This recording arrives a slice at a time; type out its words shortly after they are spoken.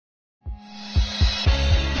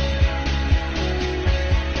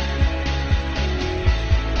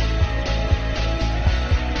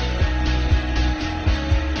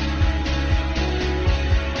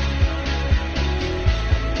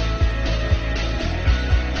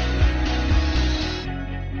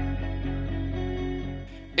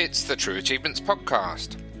It's the True Achievements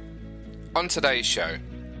Podcast. On today's show,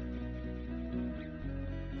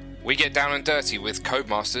 we get down and dirty with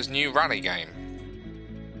Codemasters' new rally game.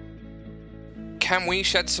 Can we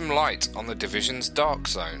shed some light on the Division's Dark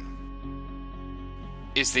Zone?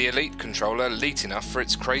 Is the Elite controller elite enough for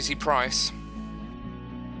its crazy price?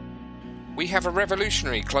 We have a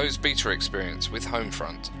revolutionary closed beta experience with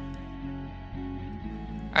Homefront.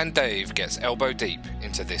 And Dave gets elbow deep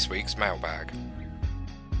into this week's mailbag.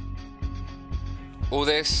 All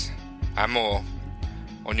this and more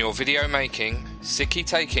on your video making, sickie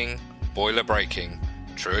taking, boiler breaking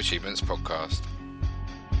True Achievements Podcast.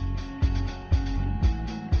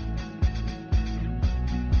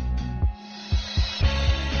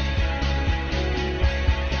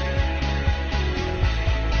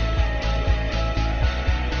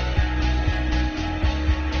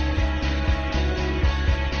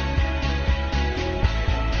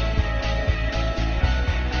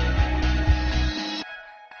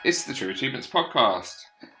 It's the True Achievements Podcast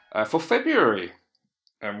for February,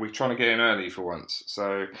 and we're trying to get in early for once,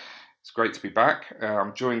 so it's great to be back.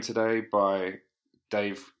 I'm joined today by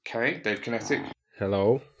Dave Kinetic.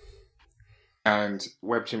 Hello. And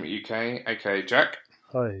WebTim UK, aka Jack.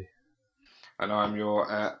 Hi. And I'm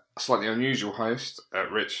your slightly unusual host,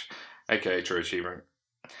 Rich, aka True Achievement.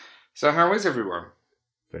 So how is everyone?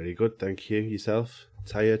 Very good, thank you. Yourself?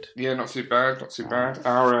 Tired? Yeah, not too bad.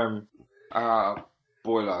 Our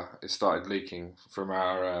boiler has started leaking from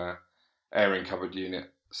our airing cupboard unit,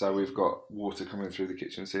 so we've got water coming through the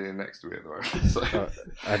kitchen ceiling next to it at the moment. So.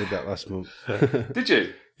 I did that last month. Did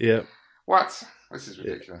you? Yeah. What? This is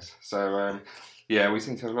ridiculous. So we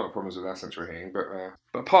seem to have a lot of problems with our central heating, but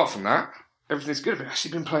apart from that, everything's good. I've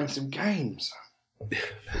actually been playing some games.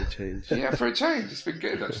 For a change. Yeah, for a change. It's been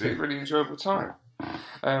good, actually. Really enjoyable time.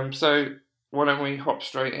 So why don't we hop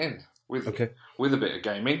straight in with a bit of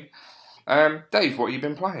gaming. Dave, what have you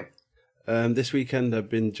been playing? This weekend I've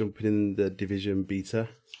been jumping in the Division beta.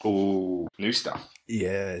 Oh, new stuff.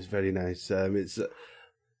 Yeah, it's very nice.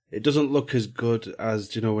 It doesn't look as good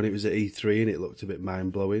as, when it was at E3 and it looked a bit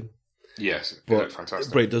mind-blowing. Yes, it looked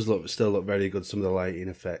fantastic. But it does still look very good. Some of the lighting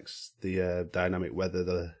effects, the dynamic weather,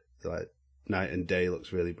 the night and day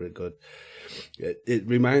looks really good. It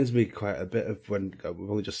reminds me quite a bit of when we've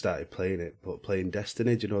only just started playing it, but playing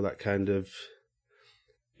Destiny, that kind of...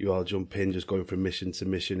 You all jump in, just going from mission to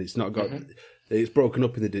mission. It's not got. Mm-hmm. It's broken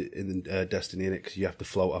up in the Destiny in it because you have to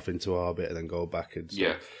float off into orbit and then go back and stuff.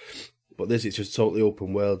 Yeah. But this, it's just totally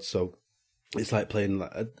open world, so it's like playing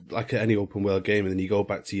like any open world game, and then you go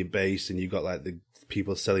back to your base and you've got like the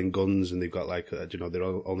people selling guns, and they've got they're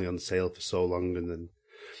only on sale for so long, and then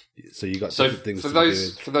so you got different things. For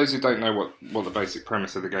those who don't know what the basic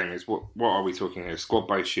premise of the game is, what are we talking here? Squad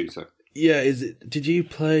based shooter. Yeah. Did you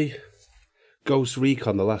play Ghost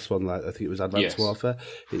Recon, the last one, I think it was Advanced Warfare.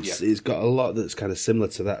 It's got a lot that's kind of similar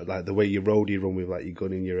to that, like the way you run with like your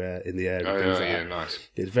gun in the air. And nice.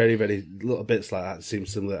 It's very, very little bits like that seem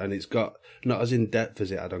similar, and it's got not as in depth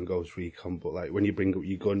as it had on Ghost Recon, but like when you bring up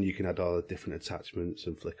your gun, you can add all the different attachments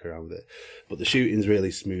and flick around with it. But the shooting's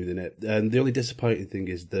really smooth in it. And the only disappointing thing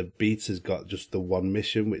is the beta's got just the one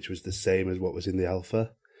mission, which was the same as what was in the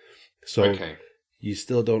alpha. So you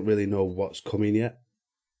still don't really know what's coming yet.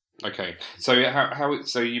 Okay, so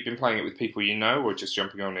so you've been playing it with people you know, or just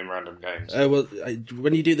jumping on in random games?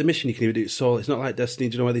 When you do the mission, you can even do it solo. It's not like Destiny.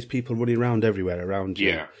 Do you know where these people running around everywhere around you?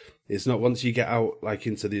 Yeah. It's not once you get out like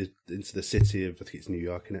into the city of, I think it's New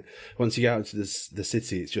York, isn't it? Once you get out into the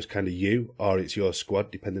city, it's just kind of you, or it's your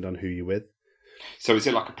squad, depending on who you're with. So is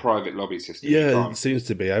it like a private lobby system? Yeah, it seems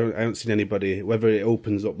to be. I haven't seen anybody. Whether it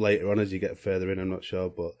opens up later on as you get further in, I'm not sure.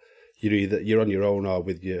 But you're on your own or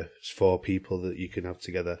with your 4 people that you can have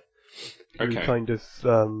together. Okay. You kind of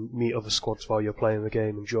meet other squads while you're playing the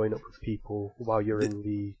game and join up with people while you're in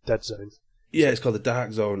the dead zone. Yeah, it's called the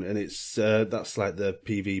Dark Zone, and it's that's like the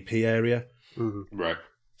PvP area. Mm-hmm. Right.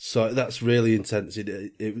 So that's really intense.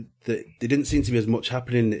 There didn't seem to be as much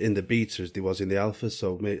happening in the beta as there was in the alpha,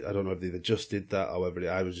 so I don't know if they adjusted that or whether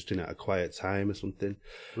I was just doing it at a quiet time or something.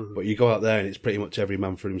 Mm-hmm. But you go out there and it's pretty much every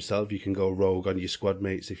man for himself. You can go rogue on your squad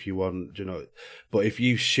mates if you want, But if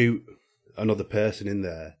you shoot another person in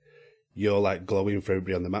there, you're like glowing for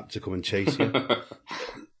everybody on the map to come and chase you.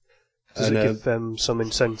 Does it give them some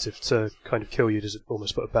incentive to kind of kill you? Does it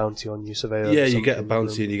almost put a bounty on you? Surveyor? Yeah, you get a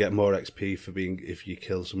bounty and you get more XP for if you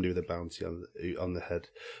kill somebody with a bounty on the head.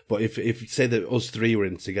 But if say that us 3 were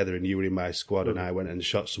in together and you were in my squad and I went and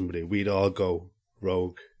shot somebody, we'd all go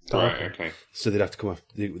rogue. Right, okay. So they'd have to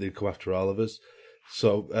they'd come after all of us.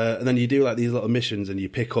 So, and then you do like these little missions and you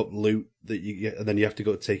pick up loot that you get, and then you have to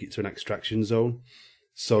go take it to an extraction zone.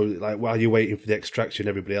 So, like, while you're waiting for the extraction,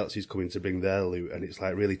 everybody else is coming to bring their loot, and it's,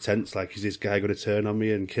 like, really tense. Like, is this guy going to turn on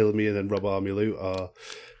me and kill me and then rob all my loot, or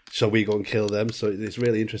shall we go and kill them? So it's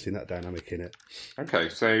really interesting, that dynamic in it. Okay,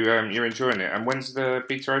 so you're enjoying it. And when's the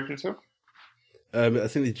beta open till? I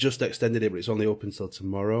think they just extended it, but it's only open till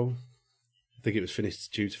tomorrow. I think it was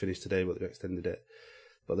due to finish today, but they extended it.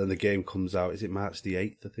 But then the game comes out, is it March the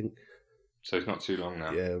 8th, I think? So it's not too long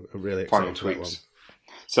now. Yeah, I'm really Final excited for that one. tweaks.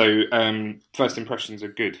 So, first impressions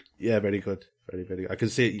are good. Yeah, very good. Very, very good. I can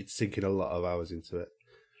see it sinking a lot of hours into it.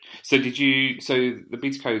 So the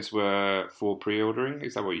beta codes were for pre-ordering?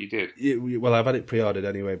 Is that what you did? Well, I've had it pre-ordered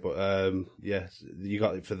anyway, but yeah, you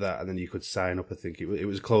got it for that, and then you could sign up, I think. It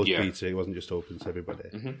was closed beta, it wasn't just open to everybody.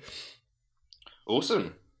 Mm-hmm.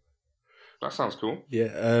 Awesome. That sounds cool. Yeah,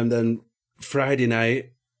 and then Friday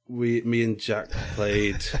night, me and Jack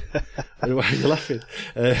played. Why are you laughing?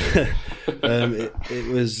 It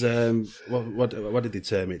was what did they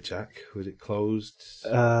term it, Jack? Was it closed?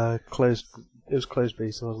 Closed. It was closed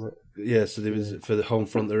beta, wasn't it? Yeah. So there was for the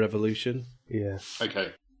Homefront: The Revolution. Yeah.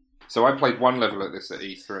 Okay. So I played one level at this at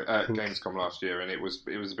E3 Gamescom last year, and it was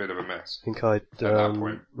a bit of a mess. I think I'd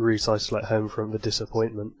retitled it Homefront: The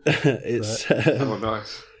Disappointment. It's oh,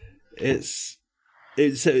 nice.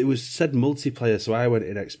 It was said multiplayer, so I went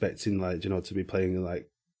in expecting to be playing like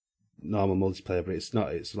normal multiplayer, but it's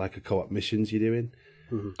not. It's like a co-op missions you're doing.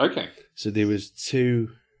 Mm-hmm. Okay. So there was 2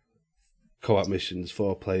 co-op missions,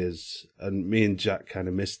 4 players, and me and Jack kind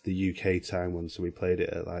of missed the UK time one, so we played it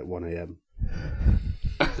at like 1 a.m.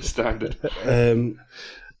 Standard.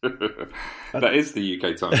 That is the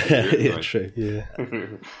UK time. Yeah, true. Yeah.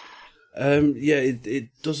 It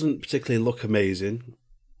doesn't particularly look amazing.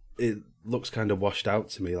 It looks kind of washed out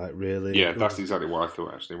to me, like really. Yeah, that's exactly what I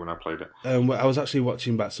thought actually when I played it. I was actually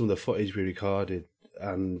watching back some of the footage we recorded,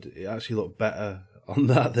 and it actually looked better on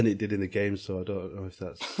that than it did in the game. So I don't know if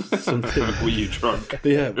that's something. Were you drunk?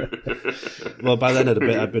 Yeah. Well, by then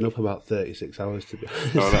I'd been up about 36 hours to be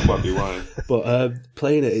honest. Oh, that might be why. But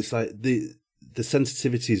playing it, it's like the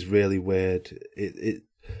sensitivity is really weird.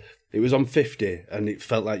 It was on 50, and it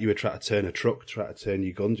felt like you were trying to turn a truck, trying to turn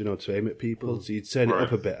your guns, to aim at people. So you'd turn it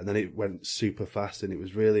up a bit, and then it went super fast, and it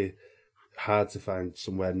was really hard to find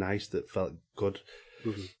somewhere nice that felt good.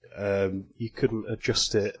 Mm-hmm. You couldn't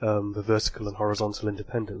adjust it, the vertical and horizontal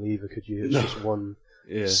independently either, could you? It's just one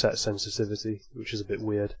set sensitivity, which is a bit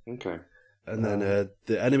weird. Okay. And then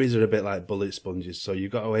the enemies are a bit like bullet sponges, so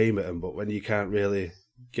you've got to aim at them, but when you can't really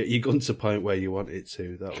get your gun to point where you want it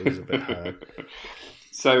to, that was a bit hard.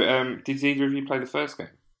 So, did either of you play the first game?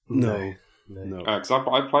 No. Because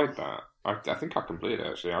I played that. I think I completed it,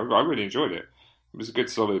 actually. I really enjoyed it. It was a good,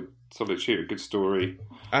 solid shooter, good story.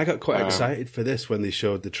 I got quite excited for this when they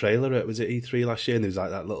showed the trailer. Was it E3 last year? And there was like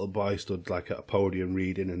that little boy stood like at a podium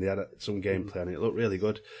reading, and they had some gameplay, and it looked really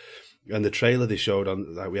good. And the trailer they showed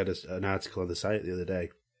on, like we had an article on the site the other day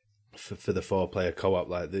for the 4-player co-op.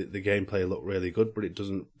 Like the gameplay looked really good, but it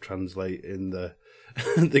doesn't translate in the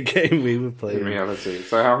the game we were playing. In reality.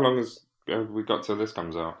 So how long have we got till this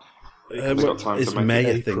comes out? Got time it's to make May,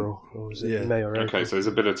 it? I think. Or is it May or April? Okay, so there's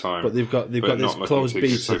a bit of time. But they've got this closed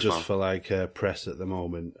beta so just for like press at the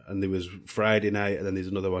moment, and there was Friday night, and then there's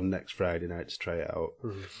another one next Friday night to try it out.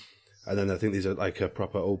 Mm-hmm. And then I think there's like a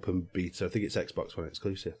proper open beta. I think it's Xbox One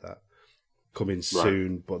exclusive that coming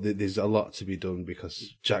soon. But there's a lot to be done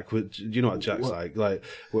because Jack. Do you know what Jack's like? Like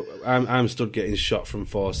I'm stood getting shot from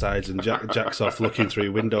 4 sides, and Jack's off looking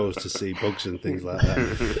through windows to see bugs and things like that.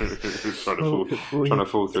 trying to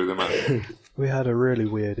fall through the map. We had a really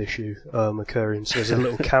weird issue occurring. So there's a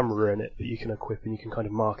little camera in it that you can equip, and you can kind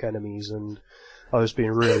of mark enemies. And I was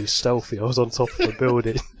being really stealthy. I was on top of a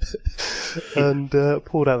building and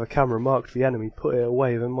pulled out the camera, marked the enemy, put it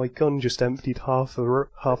away. Then my gun just emptied half a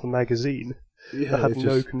magazine. Yeah, I had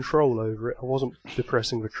no control over it. I wasn't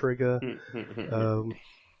depressing the trigger.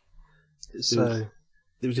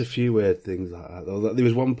 There was a few weird things like that, though. There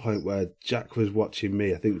was one point where Jack was watching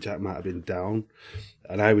me. I think Jack might have been down,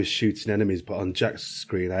 and I was shooting enemies. But on Jack's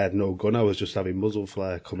screen, I had no gun. I was just having muzzle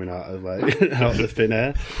flare coming out of out of the thin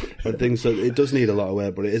air and things. So it does need a lot of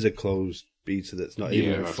work, but it is a closed beta that's not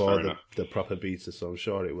even for the proper beta. So I'm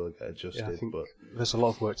sure it will get adjusted. Yeah, I think but there's a lot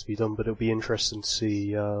of work to be done, but it'll be interesting to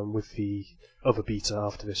see with the other beta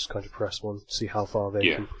after this kind of press one, see how far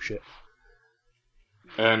they can push it.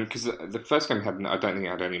 Because the first game I don't think it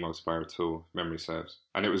had any multiplayer at all, if memory serves,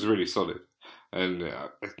 and it was really solid. And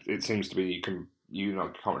it seems to be can't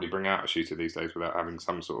really bring out a shooter these days without having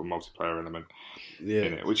some sort of multiplayer element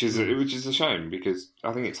in it, which is a shame because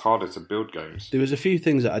I think it's harder to build games. There was a few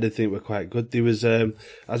things that I did think were quite good. There was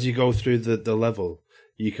as you go through the level,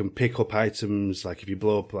 you can pick up items. Like if you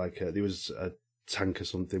blow up, there was tank or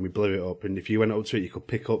something. We blew it up, and if you went up to it, you could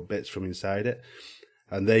pick up bits from inside it.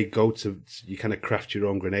 And they go to, you kind of craft your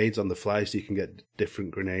own grenades on the fly, so you can get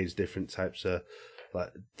different grenades, different types of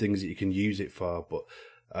like things that you can use it for. But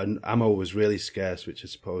ammo was really scarce, which I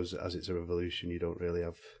suppose, as it's a revolution, you don't really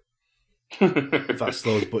have fast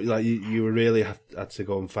loads. But like you really had to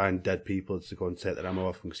go and find dead people to go and take their ammo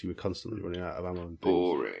off them because you were constantly running out of ammo. And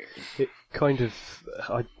boring. It kind of,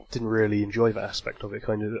 I didn't really enjoy that aspect of it.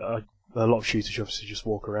 Kind of, a lot of shooters you obviously just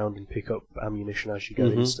walk around and pick up ammunition as you go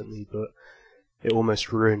instantly, but it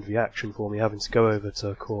almost ruined the action for me, having to go over to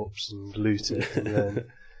a corpse and loot it. And then,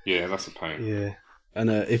 yeah, that's a pain. Yeah. And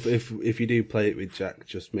if you do play it with Jack,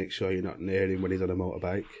 just make sure you're not near him when he's on a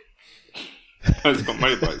motorbike. He's got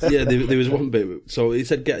motorbikes. Yeah, there was one bit. So he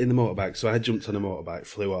said get in the motorbike. So I jumped on a motorbike,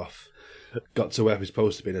 flew off, got to where I was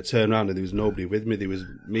supposed to be, and I turned around and there was nobody with me. There was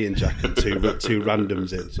me and Jack and two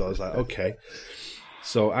randoms in. So I was like, okay.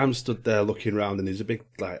 So I'm stood there looking around, and there's a big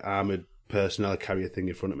like armoured personnel carrier thing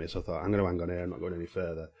in front of me. So I thought, I'm going to hang on here. I'm not going any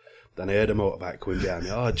further. Then I heard a motorbike coming behind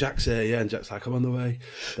me. Oh, Jack's here, yeah. And Jack's like, I'm on the way.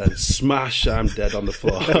 Then smash, I'm dead on the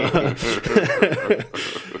floor.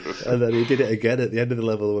 And then he did it again at the end of the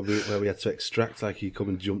level where we had to extract, like you come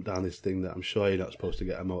and jump down this thing that I'm sure you're not supposed to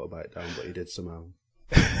get a motorbike down, but he did somehow.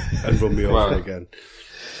 And run me over again.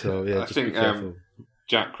 So, yeah, I just think be careful.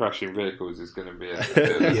 Jack crashing vehicles is going to be a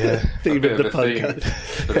theme bit of of the a theme podcast.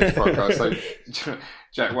 for this podcast. So,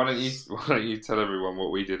 Jack, why don't you tell everyone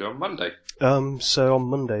what we did on Monday? So on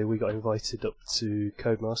Monday we got invited up to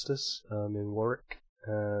Codemasters in Warwick,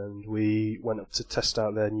 and we went up to test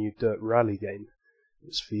out their new Dirt Rally game.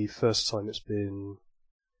 It's the first time it's been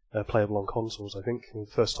playable on consoles, I think. And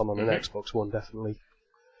first time on an Xbox One, definitely.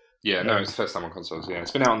 Yeah, no, it's the first time on consoles. Yeah,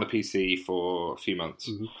 it's been out on the PC for a few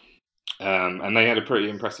months. And they had a pretty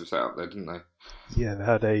impressive setup there, didn't they? Yeah, they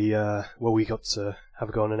had we got to have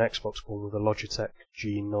a go on an Xbox One with a Logitech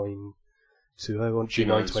G920 on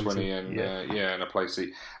G920 and and a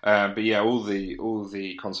PlayStation. But yeah, all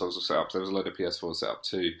the consoles were set up. There was a load of PS4 set up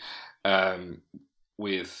too,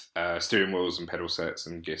 with steering wheels and pedal sets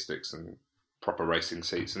and gear sticks and proper racing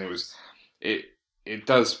seats. And it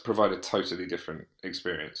does provide a totally different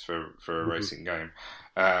experience for a racing game.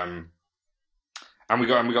 And we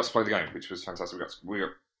got to play the game, which was fantastic. We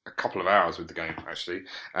got a couple of hours with the game actually.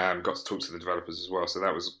 Got to talk to the developers as well, so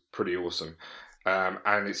that was pretty awesome.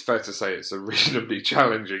 And it's fair to say it's a reasonably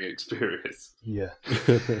challenging experience. Yeah.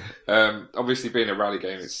 Obviously, being a rally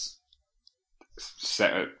game, it's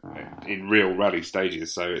set in real rally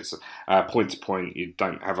stages, so it's point to point. You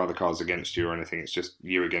don't have other cars against you or anything. It's just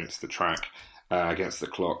you against the track, against the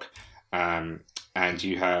clock, and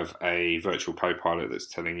you have a virtual co-pilot that's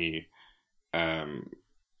telling you.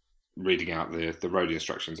 Reading out the road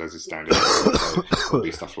instructions as it's standard. So there'll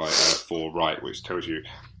be stuff like 4 right, which tells you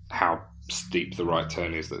how steep the right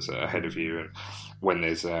turn is that's ahead of you, and when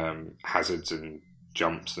there's hazards and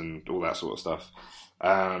jumps and all that sort of stuff.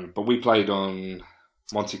 But we played on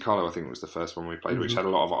Monte Carlo, I think it was the first one we played, which had a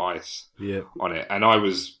lot of ice on it, and I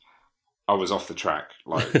was off the track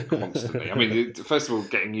like constantly. I mean, first of all,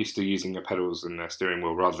 getting used to using the pedals and the steering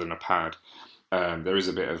wheel rather than a pad. There is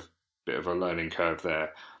a bit of a learning curve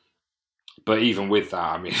there. But even with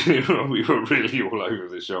that, I mean, we were really all over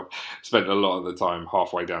the shop. Spent a lot of the time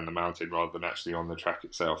halfway down the mountain rather than actually on the track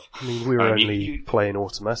itself. I mean, we were only playing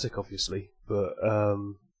automatic, obviously, but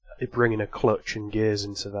bringing a clutch and gears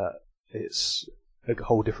into that, it's a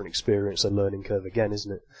whole different experience, a learning curve again,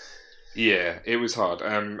 isn't it? Yeah, it was hard.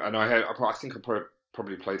 And I think I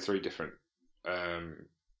probably played 3 different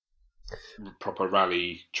proper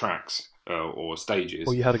rally tracks. Or stages.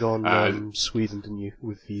 Well, you had to go on Sweden, didn't you,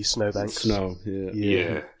 with the snowbanks? Snow,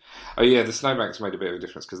 yeah. Oh, yeah. The snowbanks made a bit of a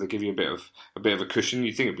difference because they give you a bit of a cushion.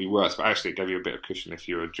 You think it'd be worse, but actually, it gave you a bit of cushion if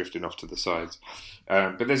you were drifting off to the sides.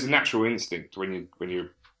 But there's a natural instinct when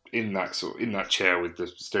you're in that chair with the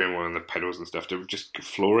steering wheel and the pedals and stuff to just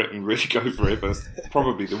floor it and really go for it. But it's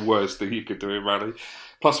probably the worst thing you could do in rally.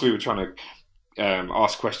 Plus, we were trying to.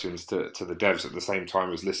 Ask questions to the devs at the same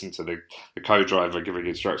time as listen to the co-driver giving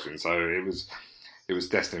instructions, so it was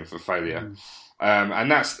destined for failure. And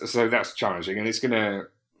that's challenging, and it's gonna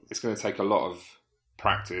take a lot of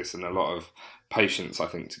practice and a lot of patience, I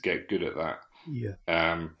think, to get good at that.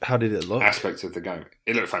 Yeah. How did it look? Aspect of the game.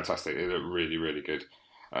 It looked fantastic. It looked really, really good.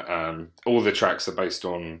 All the tracks are based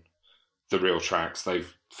on the real tracks.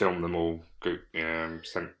 They've filmed them all.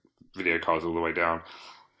 Sent video cards all the way down.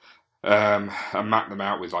 And map them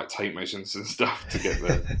out with like tape measures and stuff to get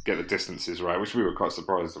the distances right, which we were quite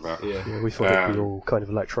surprised about. Yeah, we thought it'd be all kind of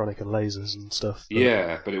electronic and lasers and stuff.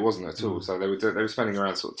 But it wasn't at all. So they were spending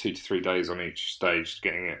around sort of 2 to 3 days on each stage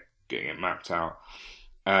getting it mapped out.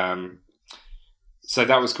 So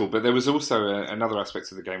that was cool. But there was also another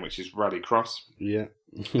aspect of the game, which is Rallycross, Yeah.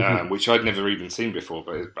 which I'd never even seen before,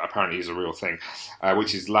 but it apparently is a real thing,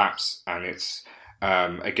 which is laps, and it's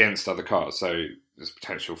against other cars. So there's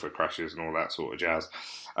potential for crashes and all that sort of jazz.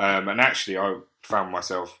 And actually, I found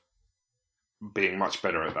myself being much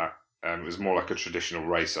better at that. It was more like a traditional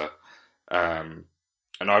racer. And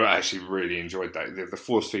I actually really enjoyed that. The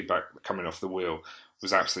force feedback coming off the wheel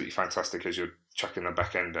was absolutely fantastic as you're chucking the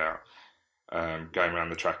back end out, going around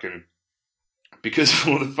the track. And because of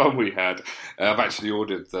all the fun we had, I've actually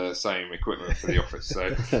ordered the same equipment for the office.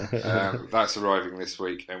 So that's arriving this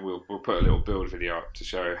week, and we'll put a little build video up to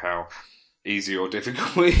show how easy or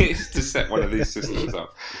difficult it is to set one of these systems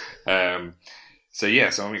up. So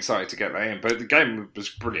I'm excited to get that in. But the game was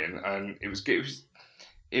brilliant, and it was good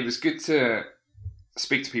to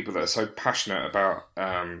speak to people that are so passionate about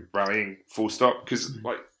rallying. Full stop. Because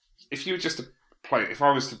like, if you were just to play, if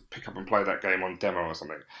I was to pick up and play that game on demo or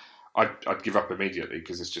something, I'd give up immediately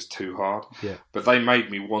because it's just too hard. Yeah. But they made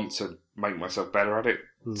me want to make myself better at it,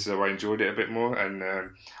 so I enjoyed it a bit more. And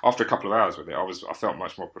after a couple of hours with it, I felt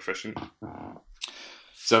much more proficient.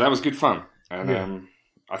 So that was good fun. And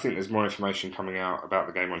I think there's more information coming out about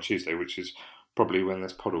the game on Tuesday, which is probably when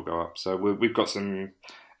this pod will go up. So we've got some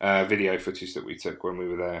video footage that we took when we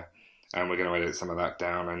were there, and we're going to edit some of that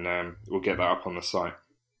down, and we'll get that up on the site.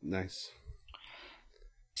 Nice.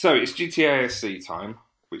 So it's GTA SC time,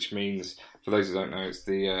 which means, for those who don't know, it's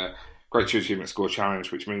the Great True Achievement Score Challenge,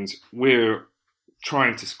 which means we're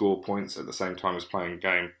trying to score points at the same time as playing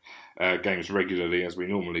games regularly as we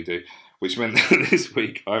normally do, which meant that this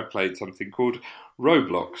week I played something called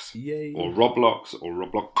Roblox. Yay. Or Roblox, or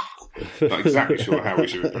Roblox. Not exactly sure how we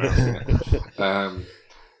should be pronouncing it.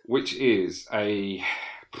 Which is I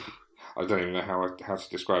don't even know how to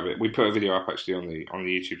describe it. We put a video up actually on the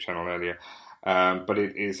YouTube channel earlier. But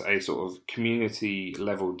it is a sort of community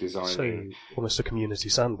level designing. So almost a community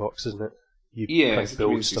sandbox, isn't it? It's a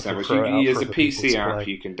community sandbox. There's a PC app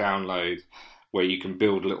you can download where you can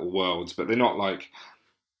build little worlds, but they're nowhere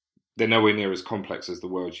near as complex as the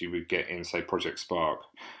worlds you would get in, say, Project Spark.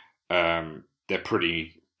 They're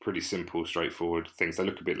pretty simple, straightforward things. They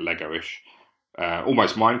look a bit Lego-ish,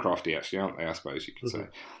 almost Minecrafty, actually, aren't they? I suppose you could say.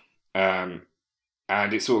 And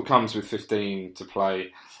it sort of comes with 15 to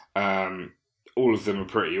play. All of them are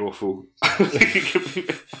pretty awful. I'm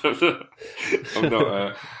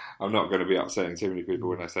not going to be upsetting too many people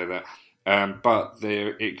when I say that. But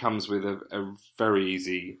it comes with a very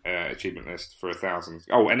easy achievement list for 1,000.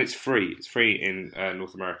 Oh, and it's free. It's free in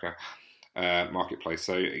North America marketplace,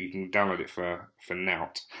 so you can download it for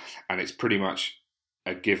Nout, and it's pretty much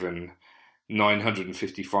a given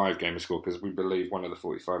 955 gamer score, because we believe one of the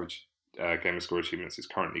 45 gamer score achievements is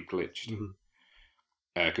currently glitched. Mm-hmm.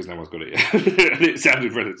 Because no one's got it yet. And it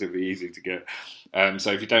sounded relatively easy to get.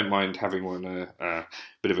 So if you don't mind having a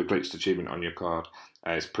bit of a glitched achievement on your card,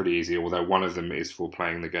 it's pretty easy, although one of them is for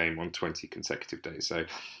playing the game on 20 consecutive days. So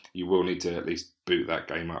you will need to at least boot that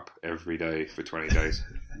game up every day for 20 days.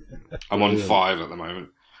 I'm on 5 at the moment.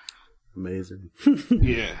 Amazing.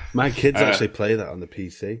 Yeah. My kids actually play that on the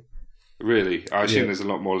PC. Really? I assume there's a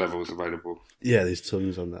lot more levels available. Yeah, there's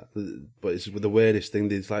tons on that. But it's the weirdest thing.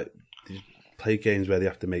 There's like... play games where they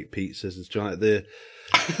have to make pizzas. It's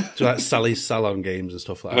like Sally's Salon games and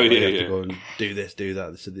stuff like that. You have to go and do this, do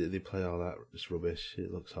that. So they play all that. It's rubbish.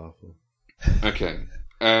 It looks awful. Okay.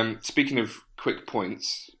 Speaking of quick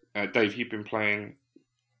points, Dave, you've been playing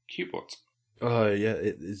Qbot. Oh yeah,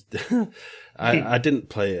 it is. I didn't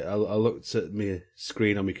play it. I looked at my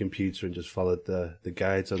screen on my computer and just followed the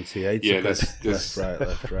guides on TA. Left,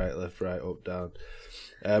 right, up, down.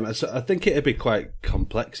 So I think it'd be quite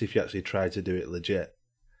complex if you actually tried to do it legit,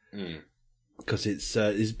 because it's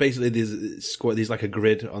basically there's like a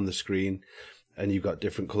grid on the screen, and you've got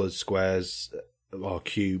different coloured squares or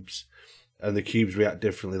cubes, and the cubes react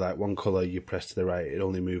differently. Like one colour, you press to the right, it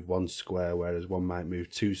only move one square, whereas one might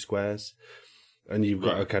move 2 squares, and you've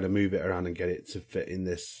got to kind of move it around and get it to fit in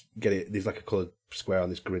this. There's like a coloured square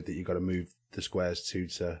on this grid that you've got to move the squares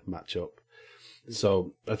to match up.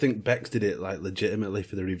 So I think Bex did it like legitimately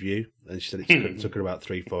for the review, and she said it took her about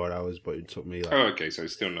 3-4 hours, but it took me like so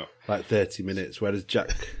it's still not like 30 minutes, whereas Jack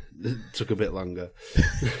took a bit longer.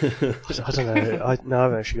 I don't know. I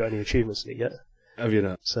haven't actually got any achievements in it yet. Have you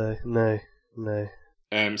not? So no.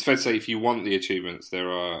 It's fair to say if you want the achievements,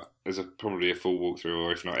 there's probably a full walkthrough,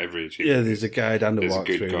 or if not every achievement. Yeah, there's a guide and a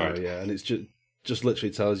walkthrough. Guide. Yeah, and it's just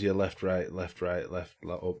literally tells you left, right,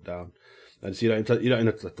 up, down. And so you don't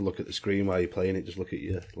have to look at the screen while you're playing it. Just look at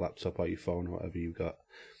your laptop or your phone or whatever you've got.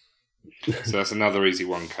 So that's another easy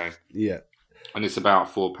 1K. Yeah. And it's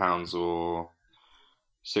about £4 or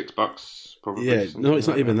 $6 probably. Yeah, no, it's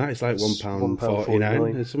not even that. It's like It's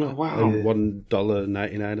 £1.49 or something. Oh, wow. And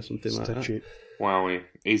 $1.99 or something like that. Cheap. Wow,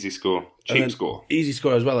 easy score. Cheap score. Easy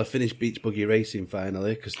score as well. I finished Beach Buggy Racing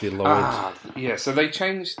finally because they lowered. Yeah. So they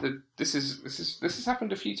changed the. This has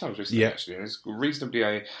happened a few times recently, actually, and it's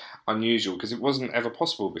reasonably unusual because it wasn't ever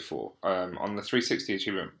possible before on the 360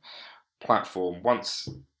 achievement platform. Once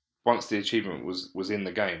the achievement was in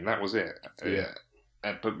the game, that was it. Yeah.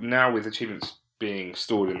 But now with achievements being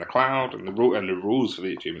stored in the cloud and the rules for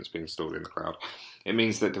the achievements being stored in the cloud, it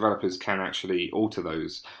means that developers can actually alter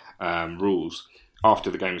those rules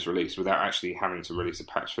after the game is released without actually having to release a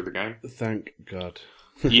patch for the game. Thank God.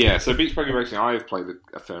 Yeah, so Beach Buggy Racing I have played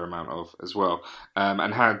a fair amount of as well,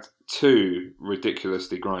 and had 2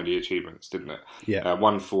 ridiculously grindy achievements, didn't it? Yeah.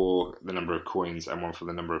 One for the number of coins and one for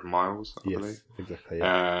the number of miles, I believe. Exactly.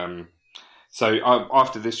 Yeah. So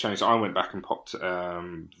after this change, I went back and popped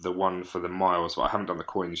the one for the miles, but I haven't done the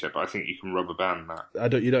coins yet. But I think you can rubber band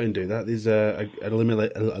that. You don't do that. There's an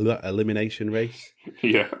elimination race.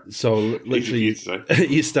 Yeah. So literally, Easy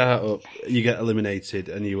you start up, you get eliminated,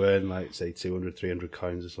 and you earn like say 200, 300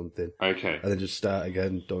 coins or something. Okay. And then just start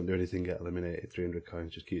again. Don't do anything. Get eliminated. 300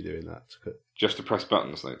 coins. Just keep doing that. Just to press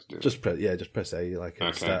buttons, though. To do just press A.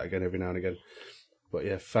 And start again every now and again. But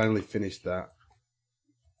yeah, finally finished that.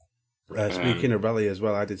 Speaking of rally as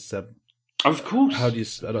well, I did Seb. Of course. How do you?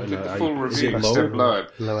 I don't know. The full review.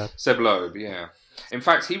 Seb Loeb, yeah. In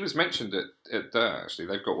fact, he was mentioned at Dirt, actually.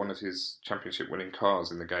 They've got one of his championship-winning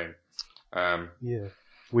cars in the game. Yeah.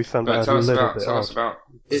 We found but out tell a us little about, bit tell us about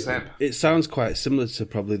Seb. It sounds quite similar to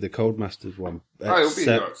probably the Codemasters one. It'll be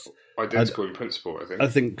identical in principle, I think. I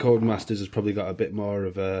think Codemasters has probably got a bit more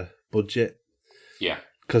of a budget. Yeah.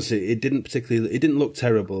 Because it didn't look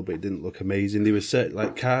terrible, but it didn't look amazing. There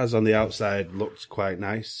were cars on the outside looked quite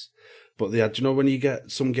nice, but they had, when you get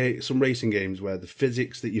some racing games where the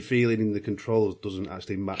physics that you're feeling in the controls doesn't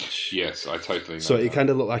actually match. Yes, I totally know. So it kind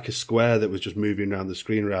of looked like a square that was just moving around the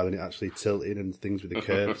screen rather than it actually tilting and things with the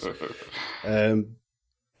curves.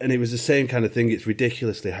 And it was the same kind of thing. It's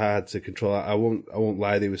ridiculously hard to control. I won't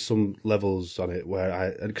lie. There were some levels on it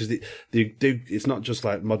where because they do. It's not just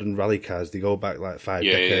like modern rally cars. They go back like 5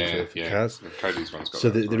 decades for cars. The Cody's one's got so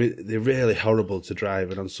they're really horrible to drive.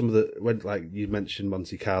 And on some of like you mentioned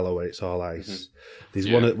Monte Carlo where it's all ice. There's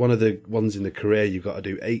one of the ones in the career you've got to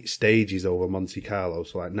do 8 stages over Monte Carlo.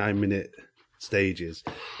 So like 9-minute stages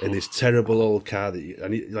in this terrible old car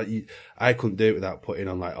that I couldn't do it without putting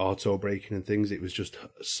on like auto braking and things. It was just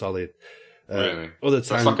solid. Really? Other times,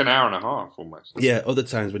 that's like an hour and a half almost. Yeah, other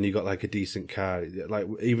times when you got like a decent car, like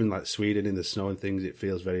even like Sweden in the snow and things, it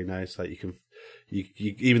feels very nice. Like you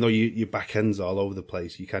even though your back end's all over the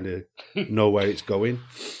place, you kind of know where it's going.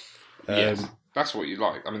 Yes. That's what you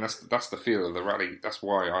like. I mean, that's the feel of the rally. That's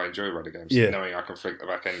why I enjoy rally games. Yeah. Knowing I can flick the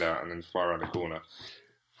back end out and then fly around the corner.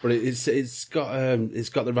 But it's got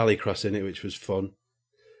the rallycross in it, which was fun.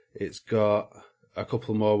 It's got a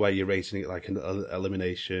couple more where you're racing it like an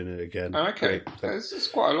elimination again. Oh, okay. There's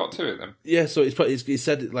quite a lot to it then. Yeah, so it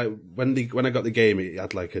said like when I got the game, it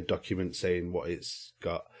had like a document saying what it's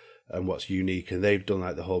got and what's unique, and they've done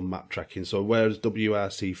like the whole map tracking. So whereas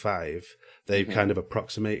WRC5, they've kind of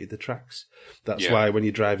approximated the tracks. That's why when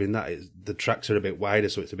you're driving that, the tracks are a bit wider,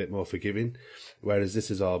 so it's a bit more forgiving. Whereas this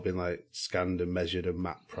has all been like scanned and measured and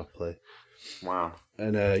mapped properly. Wow.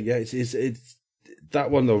 And it's that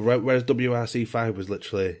one though. Whereas WRC5 was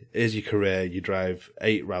literally, here's your career, you drive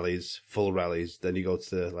 8 rallies, full rallies, then you go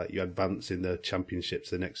to you advance in the championships,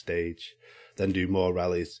 the next stage, then do more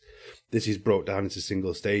rallies. This is broke down into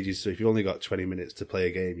single stages, so if you've only got 20 minutes to play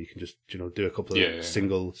a game, you can just do a couple of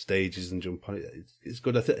single stages and jump on it. It's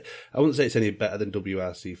good. I wouldn't say it's any better than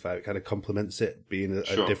WRC5. It kind of complements it, being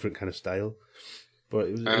a different kind of style. But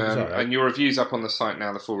it was all right. And your review's up on the site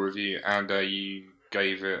now, the full review, and you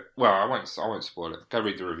gave it. Well, I won't spoil it. Go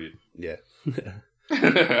read the review. Yeah.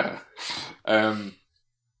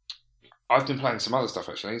 I've been playing some other stuff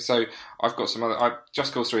actually. So I've got some other.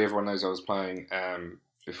 Just Cause 3. Everyone knows I was playing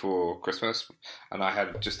before Christmas, and I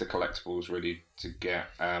had just the collectibles really to get,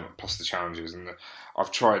 plus the challenges. And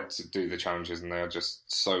I've tried to do the challenges, and they are just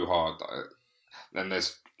so hard. And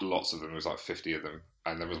there's lots of them. There's like 50 of them,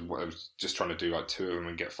 and I was just trying to do like 2 of them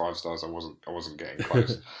and get 5 stars. I wasn't getting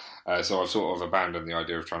close. So I've sort of abandoned the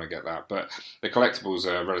idea of trying to get that. But the collectibles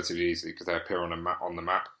are relatively easy because they appear on the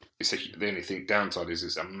map. The only downside is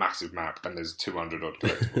it's a massive map and there's 200 odd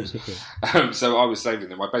collectibles. So I was saving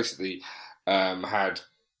them. I basically had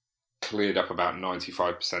cleared up about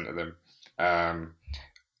 95% of them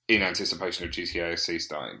in anticipation of GTASC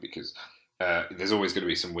starting, because there's always going to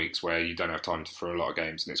be some weeks where you don't have time for a lot of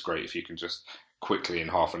games, and it's great if you can just quickly in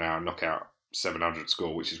half an hour knock out 700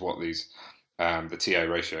 score, which is what these the TA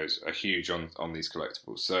ratios are huge on these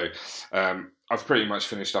collectibles. So I've pretty much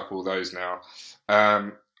finished up all those now.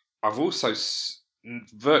 I've also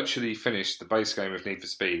virtually finished the base game of Need for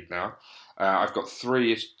Speed now. I've got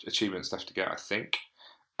 3 achievements left to get, I think.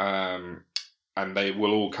 And they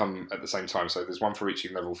will all come at the same time. So there's one for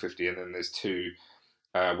reaching level 50, and then there's 2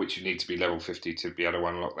 which you need to be level 50 to be able to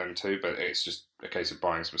unlock them too. But it's just a case of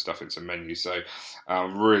buying some stuff in some menus. So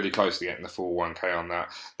I'm really close to getting the full 1K on that.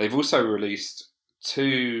 They've also released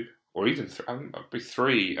 2 or even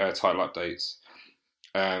 3 title updates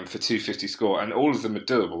for 250 score, and all of them are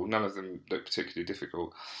doable. None of them look particularly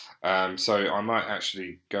difficult. So I might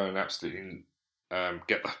actually go and absolutely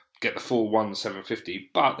get the full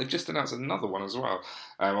 750, but they've just announced another one as well.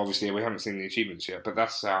 Obviously, we haven't seen the achievements yet, but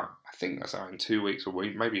that's out. I think that's out in 2 weeks, or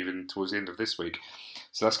maybe even towards the end of this week.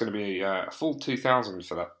 So that's going to be a full 2,000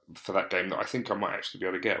 for that game that I think I might actually be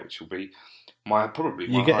able to get, which will be probably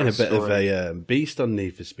my You're getting a bit scoring. of a beast on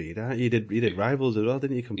Need for Speed, aren't you? You did Rivals as well,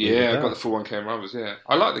 didn't you? Yeah, I got the full 1K in Rivals, yeah.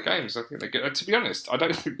 I like the games. I think they're good. To be honest, I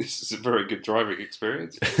don't think this is a very good driving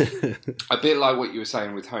experience. A bit like what you were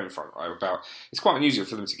saying with Homefront, right? About it's quite unusual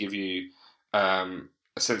for them to give you a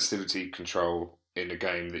sensitivity control in a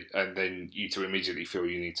game and then you to immediately feel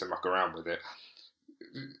you need to muck around with it.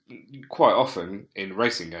 Quite often in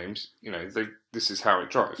racing games, this is how it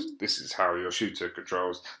drives. This is how your shooter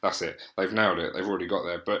controls. That's it. They've nailed it. They've already got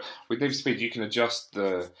there. But with Need for Speed, you can adjust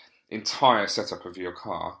the entire setup of your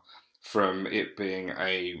car from it being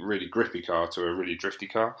a really grippy car to a really drifty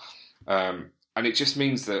car, and it just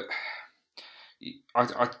means that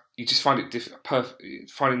you just find it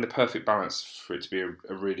finding the perfect balance for it to be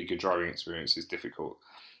a really good driving experience is difficult.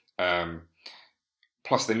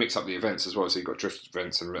 Plus, they mix up the events as well, so you've got drift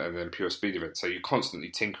events and then pure speed events. So you're constantly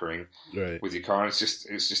tinkering with your car, and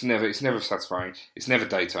it's never satisfying. It's never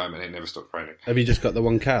daytime, and it never stops raining. Have you just got the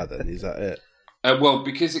one car then? Is that it? Well,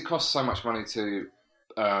 because it costs so much money to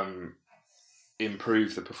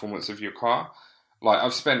improve the performance of your car. Like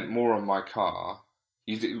I've spent more on my car.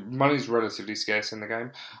 Money's relatively scarce in the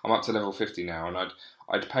game. I'm up to level 50 now, and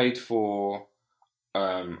I'd paid for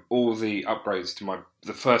all the upgrades to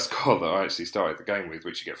the first car that I actually started the game with,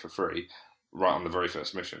 which you get for free, right on the very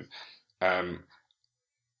first mission. And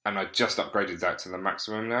I just upgraded that to the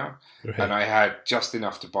maximum now. Right. And I had just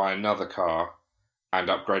enough to buy another car and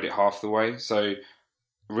upgrade it half the way. So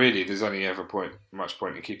really, there's only ever much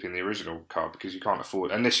point in keeping the original car because you can't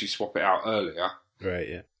afford, unless you swap it out earlier. Right,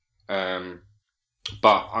 yeah.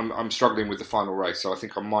 But I'm struggling with the final race, so I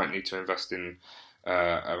think I might need to invest in,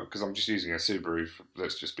 because I'm just using a Subaru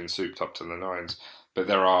that's just been souped up to the nines. But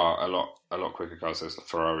there are a lot quicker cars. There's the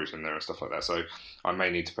Ferraris in there and stuff like that. So I may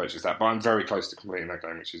need to purchase that. But I'm very close to completing that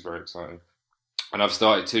game, which is very exciting. And I've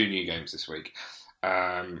started 2 new games this week.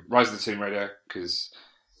 Rise of the Tomb Raider, because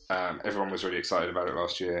everyone was really excited about it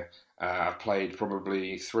last year. I've played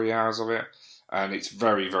probably 3 hours of it. And it's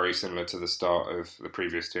very, very similar to the start of the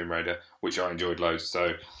previous Tomb Raider, which I enjoyed loads.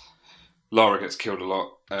 So Lara gets killed a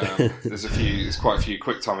lot. There's quite a few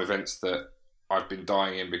quick time events that I've been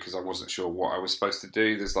dying in because I wasn't sure what I was supposed to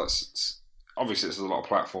do. There's obviously there's a lot of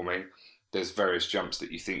platforming. There's various jumps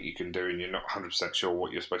that you think you can do, and you're not 100% sure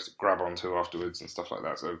what you're supposed to grab onto afterwards and stuff like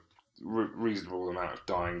that. So reasonable amount of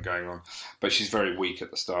dying going on. But she's very weak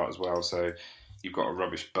at the start as well. So you've got a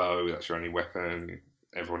rubbish bow. That's your only weapon.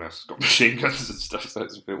 Everyone else has got machine guns and stuff, so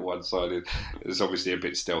it's a bit one-sided. It's obviously a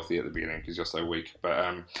bit stealthy at the beginning because you're so weak. But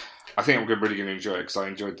I think I'm really going to enjoy it because I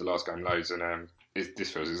enjoyed the last game loads, and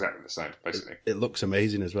this feels exactly the same, basically. It looks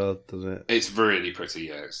amazing as well, doesn't it? It's really pretty,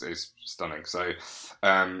 yeah. It's stunning. So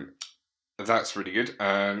that's really good.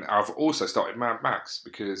 And I've also started Mad Max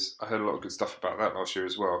because I heard a lot of good stuff about that last year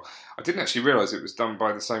as well. I didn't actually realise it was done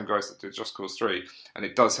by the same guys that did Just Cause 3, and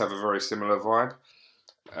it does have a very similar vibe.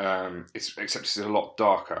 Except it's a lot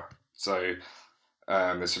darker. So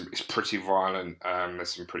it's pretty violent.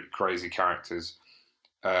 There's some pretty crazy characters.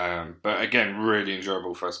 But again, really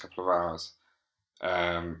enjoyable first couple of hours.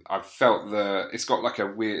 I felt it's got like a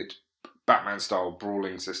weird Batman-style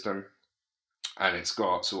brawling system, and it's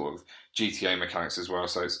got sort of GTA mechanics as well.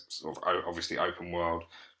 So it's sort of obviously open world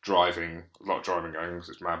driving, a lot of driving going on because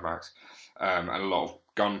it's Mad Max, and a lot of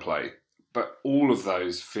gunplay. But all of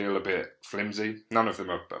those feel a bit flimsy. None of them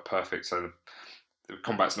are perfect. So the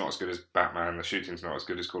combat's not as good as Batman, the shooting's not as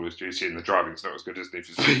good as Call of Duty, and the driving's not as good as Need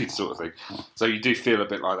for Speed, sort of thing. So you do feel a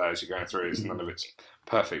bit like that as you're going through. None of it's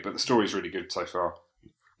perfect, but the story's really good so far,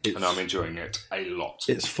 and I'm enjoying it a lot.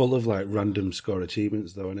 It's full of like random score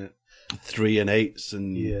achievements, though, isn't it? 3 and 8s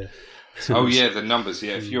and yeah. Oh yeah, the numbers.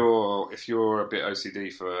 Yeah, if you're a bit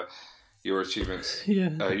OCD for your achievements,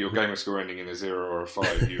 Yeah. your gamer score ending in a 0 or a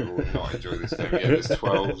 5, you will not enjoy this game. Yeah, there's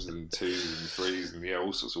 12s and 2s and 3s and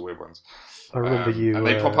all sorts of weird ones. I remember you. And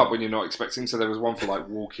they pop up when you're not expecting. So there was one for like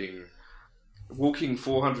walking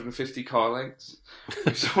 450 car lengths.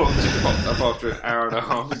 You sort of just popped up after an hour and a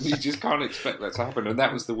half, and you just can't expect that to happen. And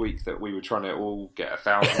that was the week that we were trying to all get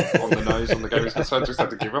 1,000 on the nose on the game, so I just had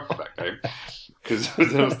to give up on that game because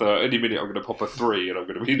there was any minute I'm going to pop a 3 and I'm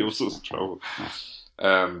going to be in all sorts of trouble.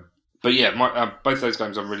 But yeah, both those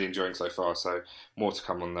games I'm really enjoying so far, so more to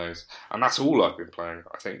come on those. And that's all I've been playing,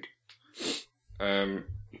 I think.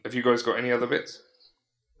 Have you guys got any other bits?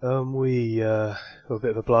 We were a bit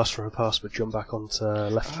of a blast from the past, but jump back onto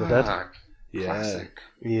Left 4 Dead. Classic.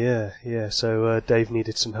 Yeah. So Dave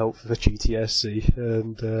needed some help for the GTSC,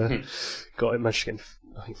 and managed to get,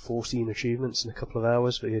 I think, 14 achievements in a couple of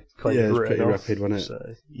hours, but he kind of it was written pretty off. rapid, wasn't it?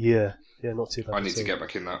 So, yeah, not too bad. I need to get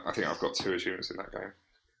back in that. I think I've got 2 achievements in that game.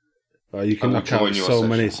 You can knock out so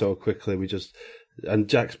many session. so quickly. And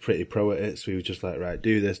Jack's pretty pro at it, so we were just like, right,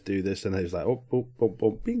 do this, and then he was like,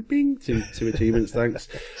 bing, bing, 2 achievements, thanks.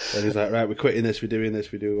 And he's like, right, we're quitting this, we're doing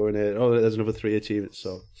this, we're going here. Oh, there's another 3 achievements,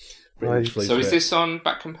 so. So is this on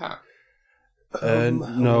back compat?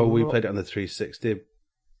 No, we played it on the 360.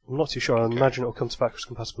 I'm not too sure. I imagine it'll come to backwards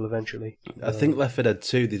compatible eventually. I think Left 4 Dead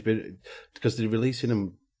 2, because they're releasing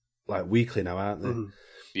them like weekly now, aren't they? Mm-hmm.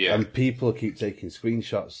 Yeah. And people keep taking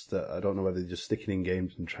screenshots that I don't know whether they're just sticking in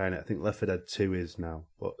games and trying it. I think Left 4 Dead 2 is now,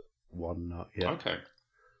 but 1 not yet. Okay.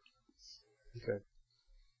 Okay.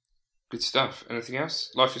 Good stuff. Anything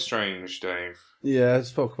else? Life is Strange, Dave. Yeah, I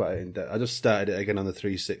spoke about it in depth. I just started it again on the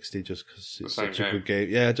 360 just because it's such a good game.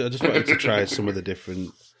 Yeah, I just wanted to try some of the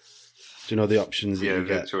different, the options that you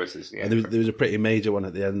get. The choices. Yeah, and there was a pretty major one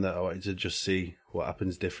at the end that I wanted to just see what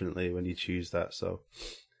happens differently when you choose that. So,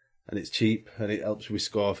 and it's cheap and it helps with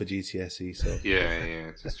score for GTSE. So yeah,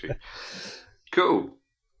 it's cheap. Cool.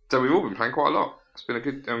 So we've all been playing quite a lot. It's been a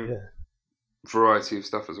good variety of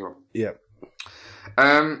stuff as well. Yeah.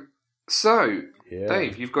 So,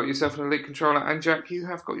 Dave, you've got yourself an Elite controller, and Jack, you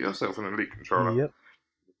have got yourself an Elite controller. Yep.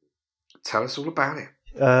 Tell us all about it.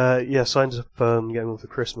 So I ended up getting one for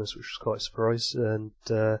Christmas, which was quite a surprise, and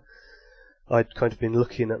I'd kind of been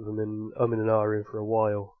looking at them in and ahhing for a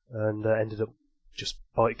while, and ended up just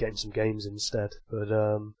getting some games instead. But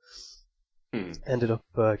ended up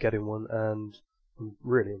getting one, and I'm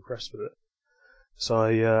really impressed with it. So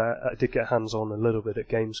I did get hands on a little bit at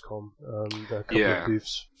Gamescom. A couple of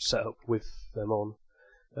booths set up with them on,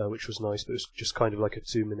 which was nice, but it was just kind of like a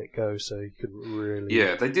 2-minute go, so you couldn't really...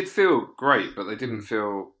 Yeah, they did feel great, but they didn't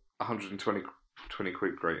feel 120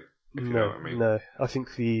 quid great, if you know what I mean. No, I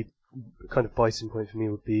think the kind of biting point for me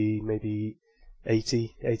would be maybe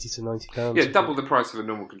 80 to £90. Yeah, double the price of a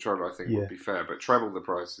normal controller, I think, would be fair, but treble the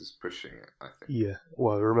price is pushing it, I think. Yeah,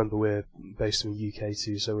 well, remember we're based in the UK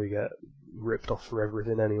too, so we get ripped off for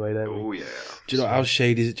everything anyway, don't we? Oh, yeah. Do you know how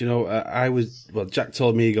shady is it? Do you know, Jack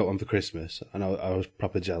told me he got one for Christmas, and I was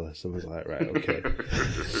proper jealous. I was like, right, okay.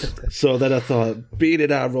 So then I thought, being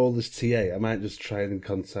in our role as TA, I might just try and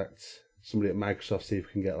contact somebody at Microsoft, see if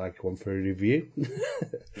we can get like one for a review.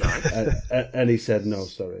 And he said, no,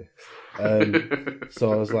 sorry.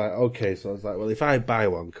 So I was like, okay. So I was like, well, if I buy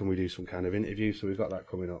one, can we do some kind of interview? So we've got that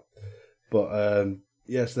coming up. But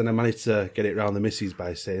yes, then I managed to get it round the missus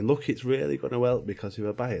by saying, look, it's really going to help because if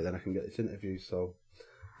I buy it, then I can get this interview. So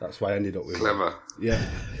that's why I ended up with Clever. it. Yeah.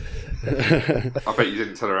 I bet you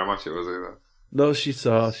didn't tell her how much it was either. No, she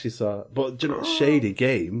saw. But do you know, shady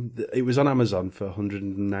game. It was on Amazon for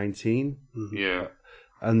 119. Yeah.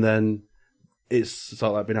 And then it's sort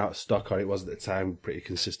of like been out of stock, or it was at the time pretty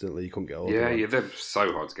consistently. You couldn't get hold of it. Yeah, they're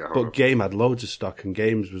so hard to get hold But of. Game had loads of stock, and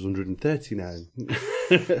Games was 139.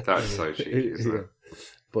 That's so cheeky, isn't it?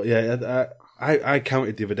 But yeah, I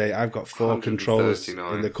counted the other day. I've got 4 controllers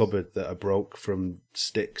 139. in the cupboard that are broke from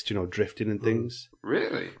sticks, drifting and things.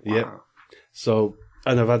 Really? Wow. Yeah. So,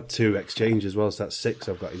 and I've had 2 exchange as well, so that's 6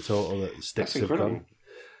 I've got in total that sticks have gone.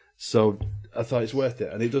 So I thought it's worth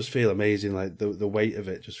it, and it does feel amazing. Like the weight of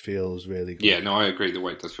it just feels really good. Yeah, no, I agree. The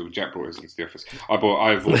weight does feel. Jack brought us into the office. I've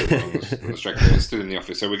ordered one on the strength. It's still in the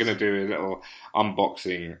office, so we're going to do a little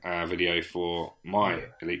unboxing video for my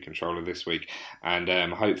Elite controller this week,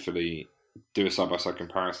 and hopefully do a side-by-side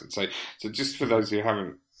comparison. So just for those who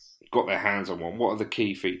haven't got their hands on one, what are the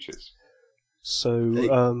key features? So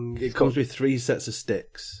it comes with 3 sets of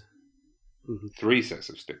sticks. 3 sets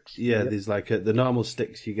of sticks. Yeah, there's like the normal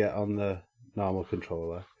sticks you get on the normal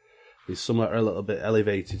controller. There's some that are a little bit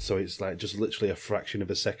elevated, so it's like just literally a fraction of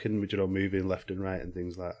a second, with moving left and right and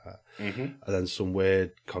things like that. Mm-hmm. And then some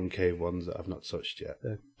weird concave ones that I've not touched yet.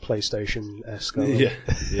 PlayStation-esque.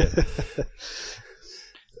 Yeah.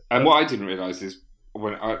 And what I didn't realise is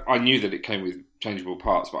when I knew that it came with changeable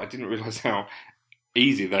parts, but I didn't realise how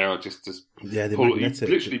easy they are just to Yeah, they're pull. You magnetic.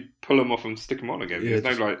 literally pull them off and stick them on again. Yeah,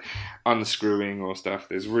 There's no like unscrewing or stuff.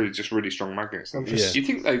 There's really strong magnets. I'm just- You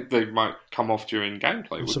think they might come off during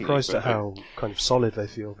gameplay? I'm wouldn't surprised you? at how kind of solid they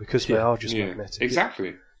feel because they Yeah. are just Yeah, magnetic.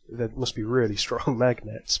 exactly. They must be really strong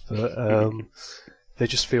magnets, but they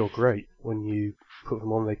just feel great when you put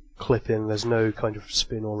them on. They clip in. There's no kind of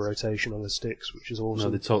spin or rotation on the sticks, which is No,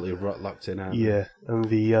 awesome. they're totally locked in, aren't they? Yeah, and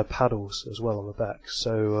the paddles as well on the back.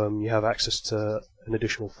 So you have access to an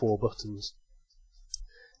additional 4 buttons.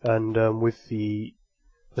 And with the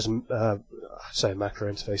say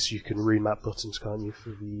macro interface, you can remap buttons, can't you, for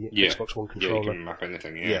the Yeah. Xbox One Yeah, controller? you can map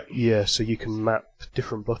anything. Yeah. Yeah, so you can map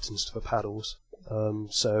different buttons to the paddles.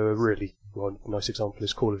 So a really nice example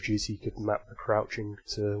is Call of Duty. You could map the crouching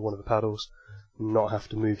to one of the paddles, and not have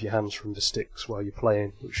to move your hands from the sticks while you're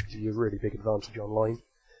playing, which gives you a really big advantage online.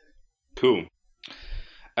 Cool.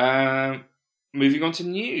 Moving on to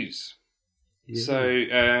news. Yeah.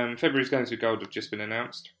 So February's Games with Gold have just been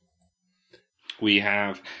announced. We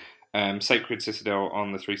have Sacred Citadel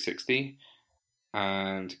on the 360,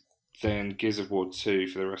 and then Gears of War 2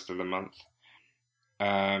 for the rest of the month.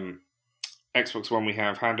 Xbox One, we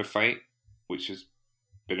have Hand of Fate, which has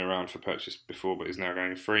been around for purchase before but is now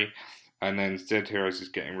going free. And then Dead Heroes is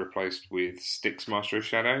getting replaced with Styx Master of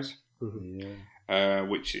Shadows, Yeah.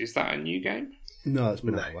 which is that a new game? No, it's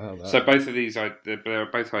been No. a while. That. So both of these are they're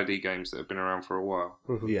both ID games that have been around for a while.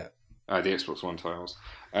 yeah. The Xbox One titles.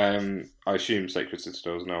 I assume Sacred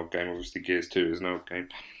Citadel is an old game. Obviously, Gears 2 is an old game.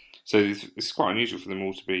 So this is quite unusual for them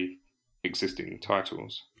all to be existing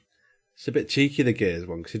titles. It's a bit cheeky, the Gears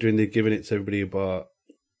one, considering they're giving it to everybody who bought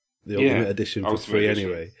the Yeah, Ultimate Edition for Ultimate free Edition.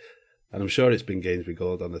 anyway. And I'm sure it's been Games with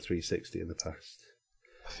Gold on the 360 in the past.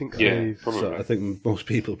 I think Yeah, probably. So I think most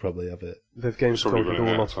people probably have it. they've Games of Probably Gold with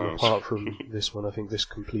running all out of of them tiles. apart from this one. I think this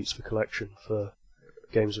completes the collection for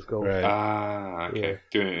Games of Gold. Right. Okay. Yeah.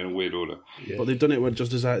 Doing it in a weird order. Yeah. But they've done it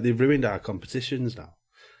just as they've ruined our competitions now.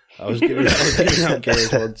 I was giving out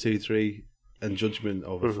Gears 1, 2, 3 and Judgment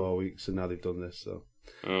over 4 weeks, and now they've done this, so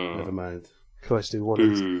never mind. Guys do one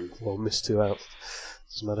Boo. well, miss 2 out.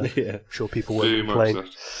 Doesn't matter. Yeah. I'm sure people won't Boo, complain.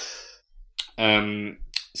 Microsoft.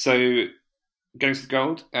 So, Games with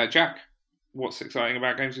Gold. Jack, what's exciting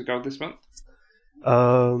about Games with Gold this month?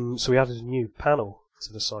 So we added a new panel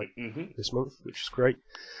to the site Mm-hmm. this month, which is great.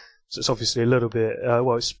 So it's obviously a little bit,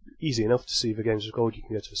 well, it's easy enough to see the Games of Gold. You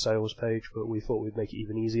can go to the sales page, but we thought we'd make it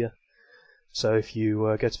even easier. So if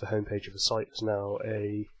you get to the homepage of the site, there's now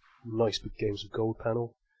a nice big Games of Gold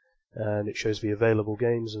panel, and it shows the available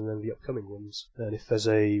games and then the upcoming ones. And if there's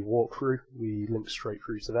a walkthrough, we link straight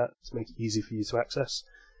through to that to make it easy for you to access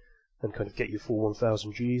and kind of get your full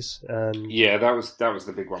 1000 Gs. And Yeah, that was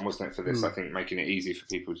the big one, wasn't it? For this, Mm. I think making it easy for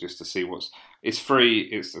people just to see it's free.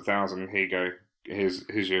 It's 1,000. Here you go. Here's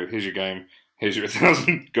your game. Here's your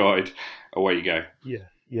 1,000 guide. Away you go.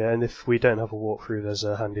 yeah, and if we don't have a walkthrough, there's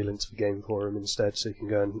a handy link to the game forum instead, so you can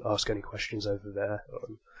go and ask any questions over there.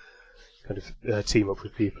 Kind of team up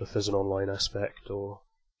with people if there's an online aspect, or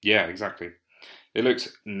Yeah, exactly. It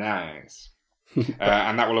looks nice,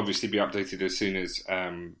 and that will obviously be updated as soon as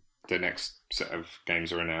the next set of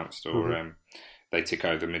games are announced or they tick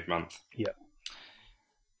over mid-month.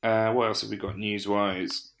 Yeah. What else have we got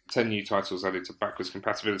news-wise? 10 new titles added to backwards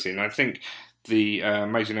compatibility, and I think the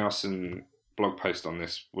Major Nelson blog post on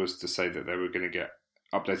this was to say that they were going to get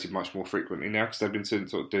updated much more frequently now because they've been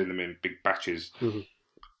sort of doing them in big batches,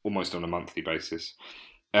 almost on a monthly basis.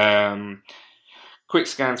 Quick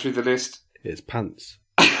scan through the list. It's pants.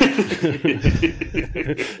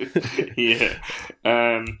 Yeah.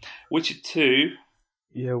 Witcher 2.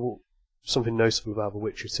 yeah, well, something notable about The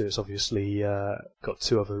Witcher 2, it's obviously got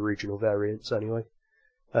 2 other regional variants anyway,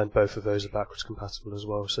 and both of those are backwards compatible as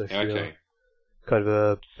well. So if you're Okay. kind of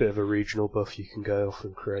a bit of a regional buff, you can go off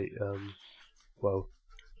and create,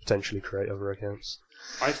 potentially create other accounts.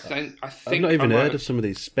 I think I've not even I might heard of some of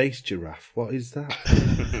these. Space Giraffe. What is that?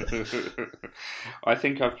 I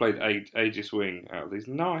think I've played Aegis Wing out of these.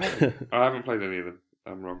 No, I haven't. I haven't played any of them.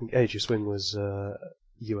 I'm I wrong. think Aegis Wing was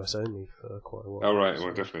US only for quite a while. Oh, right. Well,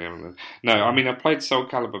 I definitely haven't then. No, I mean, I played Soul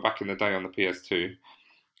Calibur back in the day on the PS2.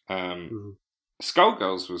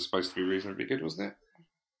 Skullgirls was supposed to be reasonably good, wasn't it?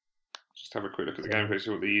 Just have a quick look at the game page,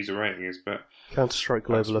 see what the user rating is. But Counter-Strike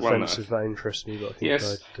Global That's one Offensive, that interests me, but I think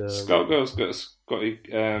yes, I'd... Skullgirls got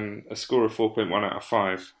a score of 4.1 out of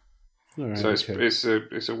 5. All right, So okay.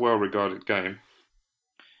 it's a well-regarded game.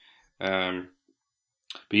 But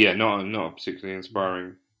yeah, not a particularly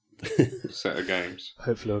inspiring set of games.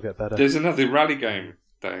 hopefully I'll get better. There's another rally game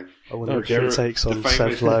Dave. I wonder if he takes on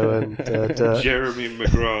Seth Lowe and Jeremy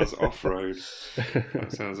McGrath's Off-Road.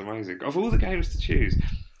 That sounds amazing. Of all the games to choose,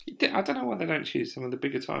 I don't know why they don't choose some of the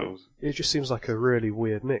bigger titles. It just seems like a really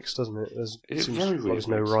weird mix, doesn't it? It's very weird. There's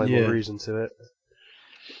no rhyme or reason to it.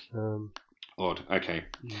 Odd. Okay.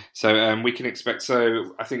 So we can expect.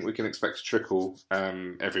 So I think we can expect a trickle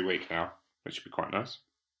every week now, which would be quite nice.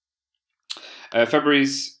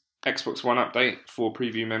 February's Xbox One update for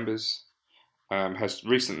preview members has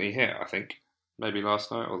recently hit. I think maybe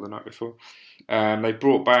last night or the night before. They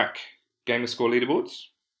brought back Gamerscore leaderboards,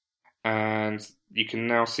 and you can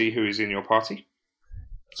now see who is in your party,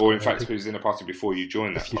 or in fact who's in a party before you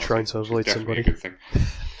join that. If you're trying to avoid somebody, a good thing.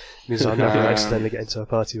 Means I'll never accidentally get into a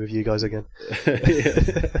party with you guys again.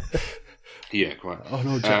 Yeah, quite. Oh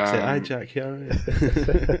no, Jack's it. Hi, Jack. You alright?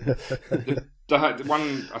 The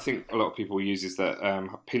one I think a lot of people use is that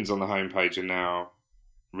pins on the homepage are now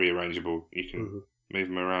rearrangeable. You can move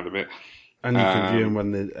them around a bit, and you can view them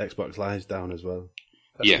when the Xbox Live's down as well.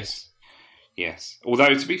 Yes.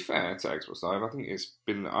 Although to be fair to Xbox Live, I think it's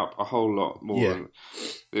been up a whole lot more. Yeah.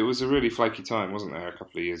 It was a really flaky time, wasn't there, a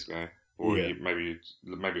couple of years ago? Or maybe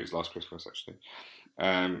it was last Christmas, actually.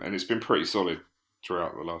 And it's been pretty solid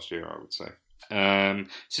throughout the last year, I would say.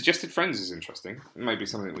 Suggested Friends is interesting. Maybe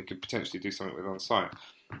something we could potentially do something with on site.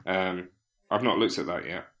 I've not looked at that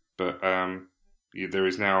yet, but there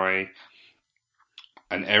is now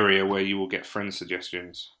an area where you will get friend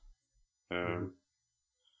suggestions,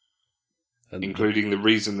 including the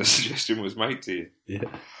reason the suggestion was made to you. Yeah.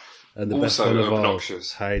 And the also best one of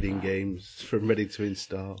obnoxious. all, hiding games from ready to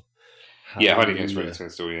install. Hiding games ready to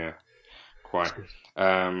install, yeah. Quite.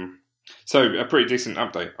 So, a pretty decent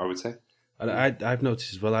update, I would say. And I've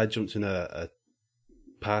noticed as well, I jumped in a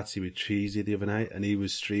party with Treasy the other night, and he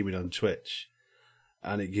was streaming on Twitch,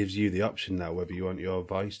 and it gives you the option now whether you want your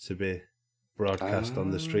voice to be broadcast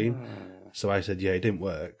on the stream. So I said, yeah, it didn't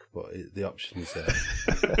work, but the option's there.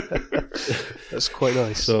 That's quite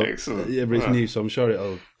nice. So, excellent. Yeah, but it's new, so I'm sure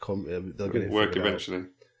it'll come. They'll get it work eventually.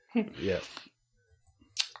 Yeah.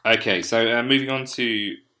 Okay, so moving on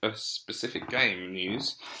to a specific game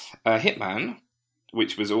news. Hitman,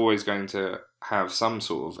 which was always going to have some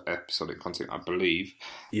sort of episodic content, I believe,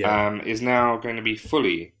 is now going to be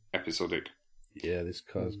fully episodic. Yeah, this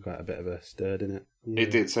caused quite a bit of a stir, didn't it? Yeah.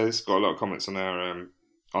 It did. So this got a lot of comments on our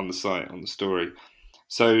on the site, on the story.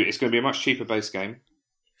 So it's going to be a much cheaper base game.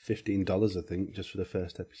 $15, I think, just for the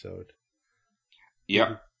first episode.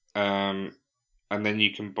 Yeah. And then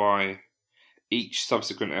you can buy each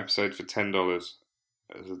subsequent episode for $10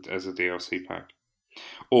 as a DLC pack.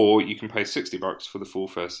 Or you can pay $60 for the full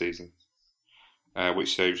first season,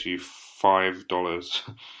 which saves you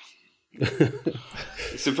 $5.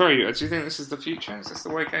 It's a very. Do you think this is the future? Is this the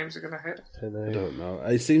way games are going to head? I don't know.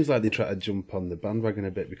 It seems like they try to jump on the bandwagon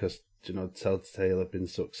a bit because Telltale have been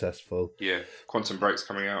successful. Yeah, Quantum Break's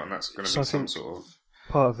coming out, and that's going to be some sort of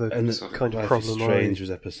part of the kind of problem. Strange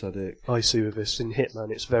was episodic. I see with this in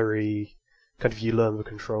Hitman. It's very kind of, you learn the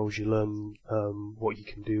controls, you learn what you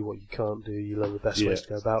can do, what you can't do, you learn the best ways to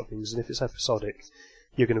go about things. And if it's episodic,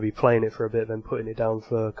 you're going to be playing it for a bit, then putting it down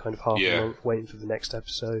for kind of half a month, waiting for the next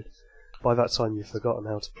episode. By that time, you've forgotten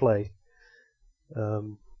how to play.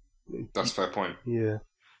 That's a fair point. Yeah.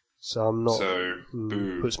 So I'm not.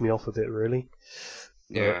 Puts me off a bit, really.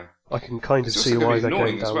 Yeah. I can kind of see why they're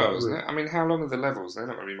going down as well, that isn't route. it? I mean, how long are the levels? They're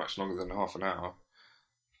not going to be much longer than half an hour.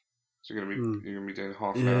 So you're going to be doing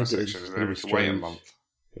half an hour sections, and then have to wait a month.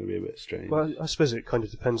 It's going to be a bit strange. Well, I suppose it kind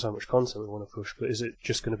of depends how much content we want to push. But is it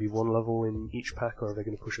just going to be one level in each pack, or are they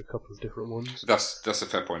going to push a couple of different ones? That's a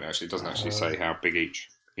fair point. Actually, it doesn't actually say how big each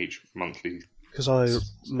monthly. Because I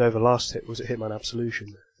know the last hit was Hitman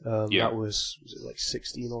Absolution. That was it like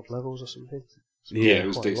 16 odd levels or something? Yeah, it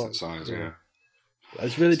was decent size. Yeah.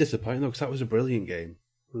 It's really disappointing though, because that was a brilliant game.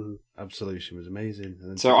 Absolution was amazing.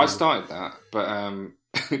 And so I started that, but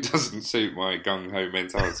it doesn't suit my gung ho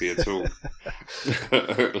mentality at all.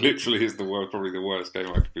 Literally, is probably the worst game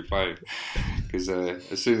I could be playing, because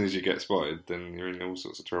as soon as you get spotted, then you're in all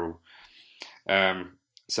sorts of trouble.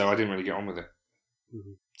 So I didn't really get on with it.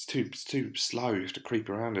 It's too slow. You have to creep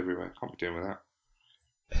around everywhere. Can't be doing with that.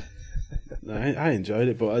 No, I enjoyed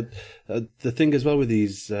it, but the thing as well with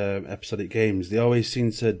these episodic games, they always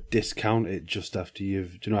seem to discount it just after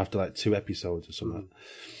after like 2 episodes or something.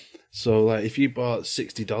 So like if you bought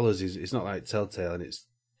 $60, it's not like Telltale and it's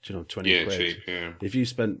 20 quid. Cheap, yeah. If you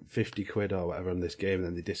spent 50 quid or whatever on this game, and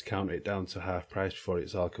then they discount it down to half price before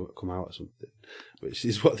it's all come out or something, which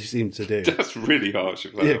is what they seem to do. That's really harsh.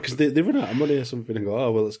 Because they run out of money or something and go, oh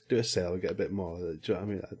well, let's do a sale and get a bit more. Do you know what I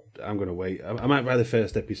mean? I'm going to wait. I might buy the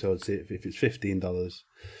first episode, see if it's $15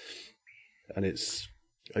 and it's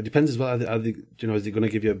It depends as well. Is it going to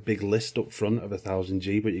give you a big list up front of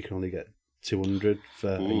 1,000G, but you can only get 200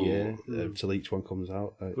 for a year till each one comes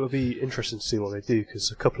out? It'll be interesting to see what they do,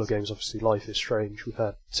 because a couple of games, obviously, Life is Strange. We've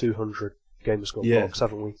had 200 Gamers Gone Box,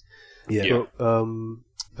 haven't we? Yeah. But,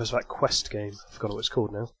 there's that Quest game. I forgot what it's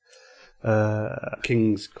called now.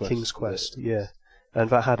 King's Quest. King's Quest, yeah. And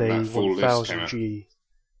that had a 1,000G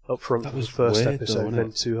up front for the first episode,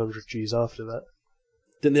 then 200Gs after that.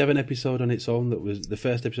 Didn't they have an episode on its own that was... The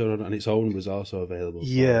first episode on its own was also available?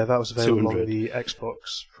 Yeah, that was available 200. On the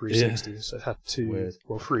Xbox 360, yeah. So it had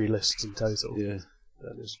three lists in total. Yeah.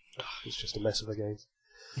 It's just a mess of a game.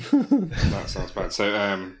 That sounds bad.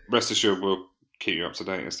 So rest assured we'll keep you up to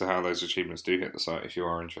date as to how those achievements do hit the site if you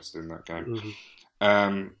are interested in that game.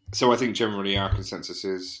 Mm-hmm. So I think generally our consensus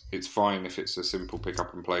is it's fine if it's a simple pick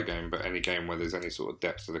up and play game, but any game where there's any sort of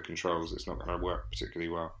depth to the controls, it's not going to work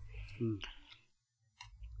particularly well.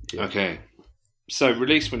 Yeah. Okay, so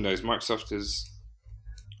release windows. Microsoft has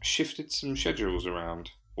shifted some schedules around,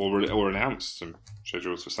 or announced some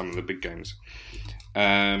schedules for some of the big games.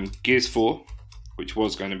 Gears 4, which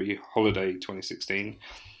was going to be holiday 2016,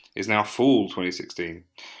 is now fall 2016,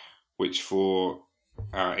 which for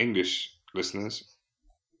our English listeners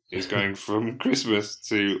is going from Christmas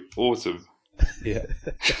to autumn. Yeah.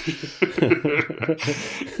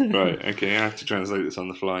 Right, okay, I have to translate this on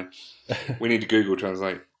the fly. We need to Google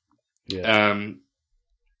Translate. Yeah.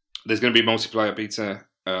 There's going to be multiplayer beta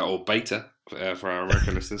for our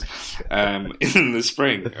American listeners in the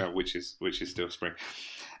spring, which is still spring.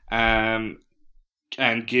 And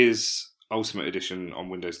Gears Ultimate Edition on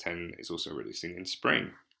Windows 10 is also releasing in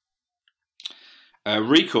spring.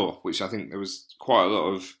 Recore, which I think there was quite a lot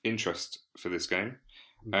of interest for this game,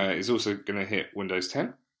 is also going to hit Windows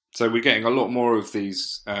 10. So we're getting a lot more of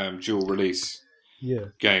these dual release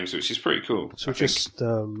games, which is pretty cool. So we just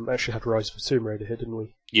actually had Rise of the Tomb Raider here, didn't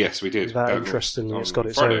we? Yes, we did. That interestingly, it's got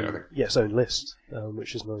its Friday, own list,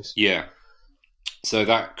 which is nice. Yeah. So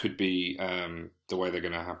that could be the way they're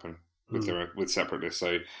going to happen with separate lists.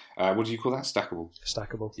 So what do you call that? Stackable.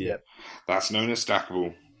 Stackable. Yep. That's known as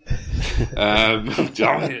stackable.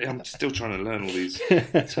 I'm still trying to learn all these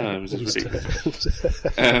terms. It's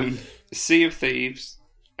ridiculous. Sea of Thieves,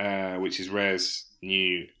 which is Rare's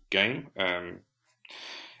new game,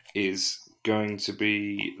 is going to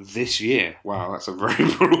be this year. Wow, that's a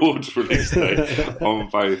very broad release date on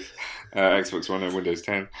both Xbox One and Windows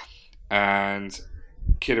 10. And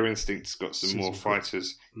Killer Instinct's got some more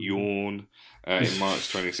fighters. Yawn in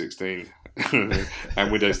March 2016.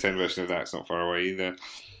 And Windows 10 version of that's not far away either.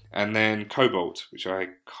 And then Cobalt, which I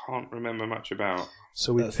can't remember much about.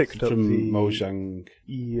 So we picked up from the Mojang.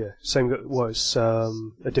 Yeah, same. It's a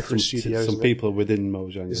different studio. Some people within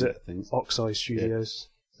Mojang. Is it I think. Oxeye Studios?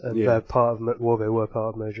 And they're part of. Well, they were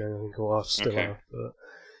part of Mojang, I think, or still are.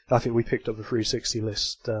 But I think we picked up the 360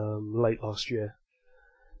 list late last year.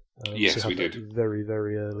 Yes, so we did. Very,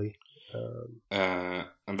 very early. And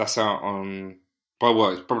that's out on. Well,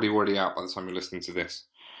 it's probably already out by the time you're listening to this.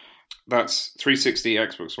 That's 360,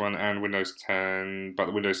 Xbox One, and Windows 10. But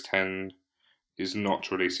the Windows 10 is not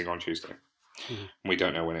releasing on Tuesday. Mm-hmm. We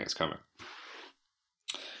don't know when it's coming.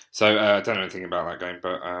 So I don't know anything about that game,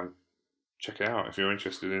 but check it out if you're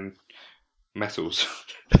interested in metals.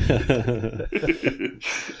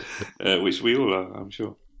 Which we all are, I'm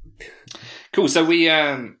sure. Cool, so we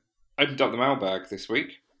opened up the mailbag this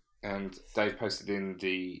week, and Dave posted in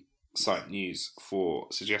the site news for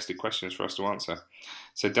suggested questions for us to answer.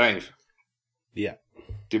 So Dave,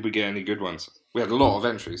 did we get any good ones? We had a lot of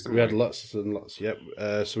entries, didn't we? We had lots and lots, yep.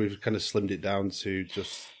 So we've kind of slimmed it down to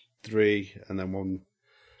just 3 and then one.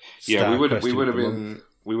 Yeah, we would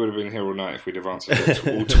have been here all night if we'd have answered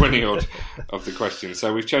all 20 odd of the questions.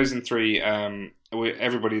 So we've chosen 3.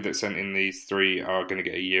 Everybody that sent in these 3 are going to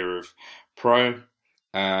get a year of Pro,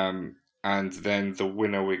 and then the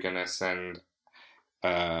winner we're going to send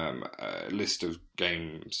a list of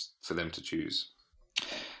games for them to choose.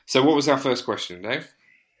 So what was our first question, Dave?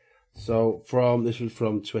 So this was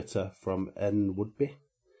from Twitter, from N Woodby.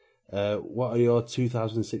 What are your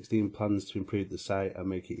 2016 plans to improve the site and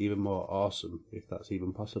make it even more awesome, if that's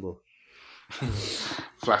even possible?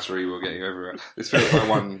 Flattery will get you everywhere. This feels like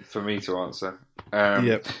one for me to answer.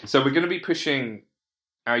 Yep. So we're going to be pushing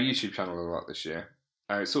our YouTube channel a lot this year.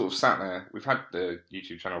 It's sort of sat there. We've had the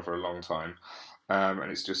YouTube channel for a long time,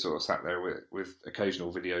 and it's just sort of sat there with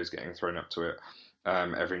occasional videos getting thrown up to it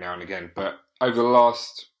every now and again. But over the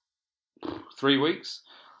last 3 weeks,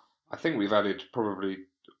 I think we've added probably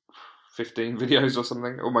 15 videos or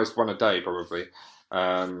something, almost one a day probably,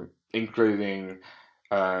 including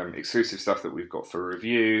exclusive stuff that we've got for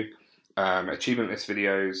review, achievement list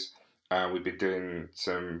videos, We've been doing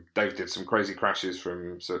Dave did some crazy crashes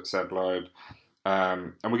from Seb Loeb.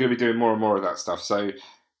 And we're going to be doing more and more of that stuff. So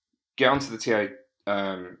get onto the TA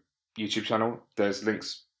YouTube channel. There's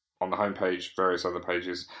links on the homepage, various other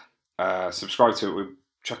pages. Subscribe to it. We're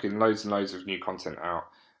chucking loads and loads of new content out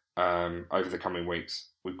over the coming weeks.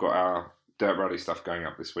 We've got our Dirt Rally stuff going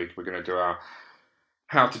up this week. We're going to do our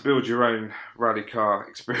how to build your own rally car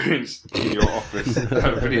experience in your office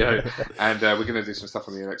video. And we're going to do some stuff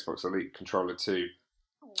on the Xbox Elite controller too.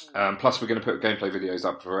 Plus, we're going to put gameplay videos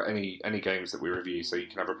up for any games that we review, so you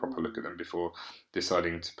can have a proper look at them before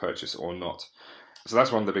deciding to purchase or not. So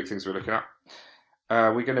that's one of the big things we're looking at.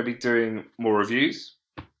 We're going to be doing more reviews.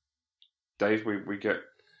 Dave, we get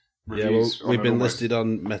reviews. Yeah, well, we've been listed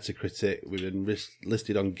on Metacritic. We've been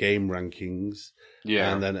listed on Game Rankings.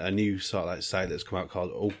 Yeah, and then a new sort of like site that's come out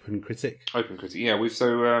called OpenCritic. OpenCritic,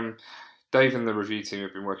 yeah. Dave and the review team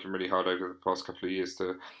have been working really hard over the past couple of years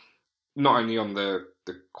to not only on the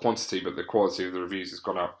quantity, but the quality of the reviews has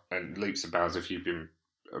gone up and leaps and bounds. If you've been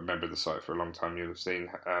a member of the site for a long time, you'll have seen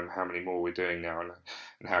how many more we're doing now and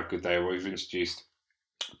how good they are. We've introduced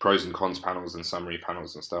pros and cons panels and summary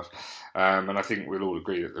panels and stuff. And I think we'll all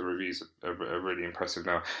agree that the reviews are really impressive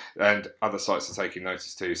now. And other sites are taking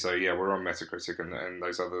notice too. So yeah, we're on Metacritic and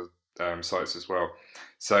those other sites as well.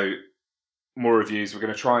 So more reviews. We're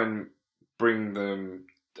going to try and bring them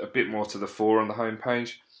a bit more to the fore on the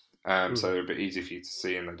homepage. So they're a bit easier for you to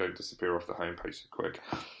see and they don't disappear off the homepage so quick.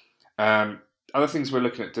 Other things we're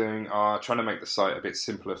looking at doing are trying to make the site a bit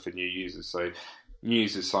simpler for new users. So new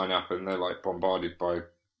users sign up and they're like bombarded by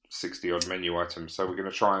 60 odd menu items. So we're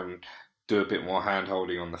going to try and do a bit more hand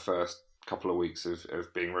holding on the first couple of weeks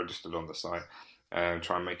of being registered on the site and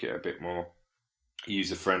try and make it a bit more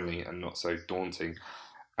user friendly and not so daunting.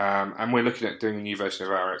 And we're looking at doing a new version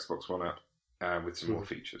of our Xbox One app with some more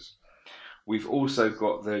features. We've also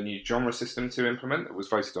got the new genre system to implement that was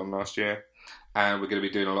voted on last year, and we're going to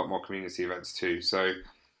be doing a lot more community events too. So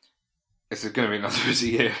it's going to be another busy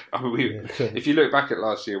year. If you look back at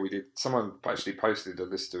last year, someone actually posted a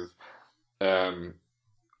list of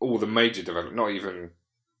all the major development, not even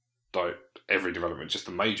like every development, just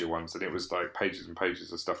the major ones, and it was like pages and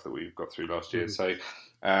pages of stuff that we've got through last year. So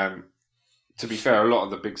to be fair, a lot of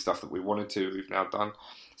the big stuff that we wanted to, we've now done.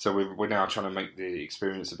 So we're now trying to make the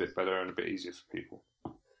experience a bit better and a bit easier for people.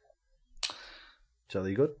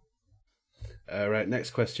 Jolly good. Right,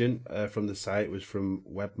 next question from the site was from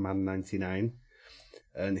Webman99.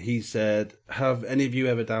 And he said, have any of you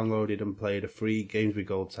ever downloaded and played a free Games with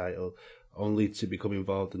Gold title only to become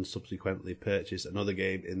involved and subsequently purchase another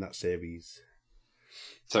game in that series?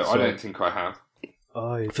 So I don't think I have.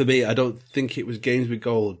 For me, I don't think it was Games with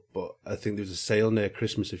Gold, but I think there was a sale near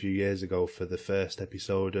Christmas a few years ago for the first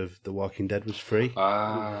episode of The Walking Dead was free.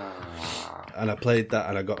 And I played that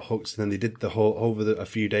and I got hooked. And then they did the whole, a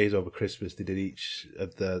few days over Christmas, they did each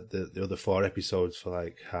of the other 4 episodes for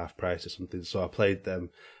like half price or something. So I played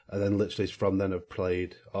them. And then literally from then I've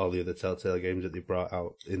played all the other Telltale games that they brought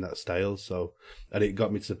out in that style. So, and it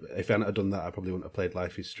got me to, if I hadn't done that, I probably wouldn't have played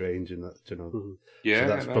Life is Strange and that, you know. Yeah. So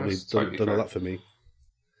that's probably done a lot for me.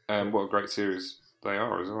 What a great series they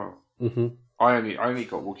are as well. Mm-hmm. I only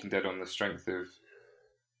got Walking Dead on the strength of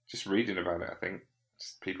just reading about it, I think.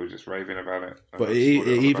 Just people just raving about it. But it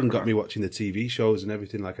even got me watching the TV shows and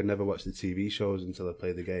everything. Like, I never watched the TV shows until I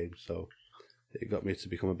played the game. So it got me to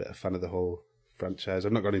become a bit of a fan of the whole franchise.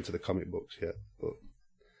 I've not gone into the comic books yet, but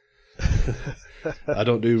I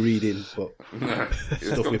don't do reading, but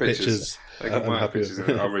stuff with pictures. They got my pictures in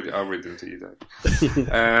it. I'll read them to you,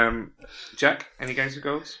 Dave. Jack, any Games with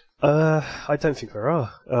Golds? I don't think there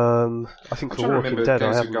are. I think for Walking Dead,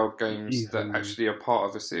 I haven't Gold games that actually are part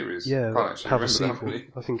of a series. Yeah, can't actually have a remember sequel. that.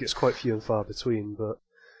 I think it's quite few and far between, but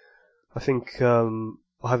I think I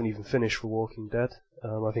haven't even finished for Walking Dead.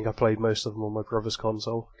 I think I played most of them on my brother's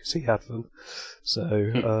console because he had them.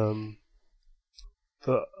 So,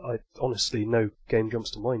 but I honestly, no game jumps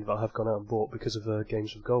to mind that I have gone out and bought because of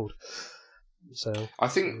Games with Gold. So I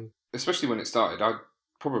think, especially when it started, I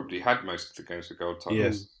probably had most of the Games with Gold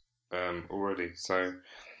titles already. So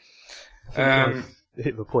I've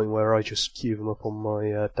hit the point where I just queue them up on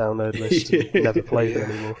my download list and never play them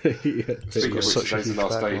anymore. Speaking of which, today's the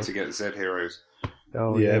last day to get Z Heroes.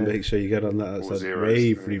 Oh, yeah, make sure you get on that. It's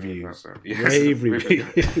rave reviews. Rave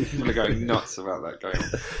reviews. People are going nuts about that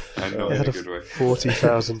game, and not in a good way.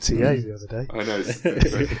 40,000 TA the other day. I know,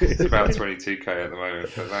 it's about 22k at the moment,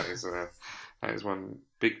 but that is one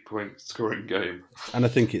big point scoring game. And I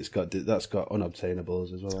think that's got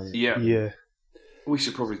unobtainables as well, hasn't it? Yeah. We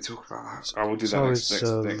should probably talk about that. I will do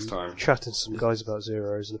that next time. Chatting to some guys about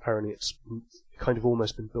Zeros, and apparently it's kind of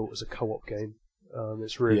almost been built as a co-op game.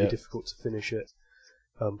 It's really Yeah. difficult to finish it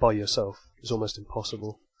by yourself. It's almost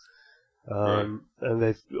impossible. And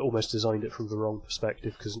they've almost designed it from the wrong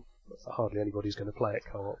perspective because hardly anybody's going to play it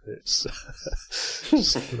co-op. It's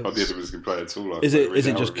Hardly anybody's can play it at all. Is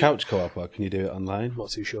it just couch co-op, or can you do it online? I'm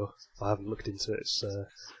not too sure. I haven't looked into it. It's,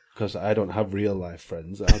 Because I don't have real life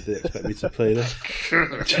friends. How do they expect me to play this?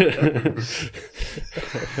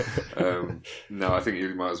 No, I think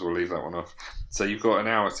you might as well leave that one off. So you've got an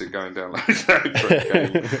hour to go and download that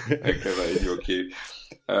game and get that in your queue.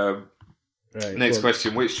 Right, Next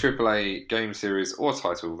question. Which AAA game series or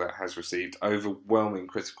title that has received overwhelming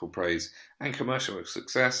critical praise and commercial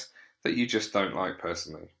success that you just don't like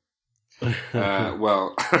personally?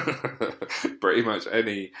 Well, pretty much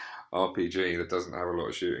any RPG that doesn't have a lot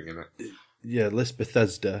of shooting in it. Yeah, list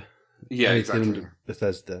Bethesda. Yeah, Anything exactly. under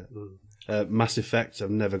Bethesda. Mass Effect I've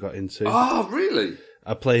never got into. Oh, really?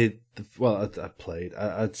 I played,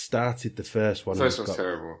 I'd started the first one. First and one's got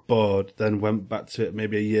terrible. bored, then went back to it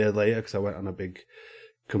maybe a year later because I went on a big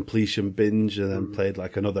completion binge and then played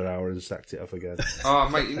like another hour and sacked it off again. Oh,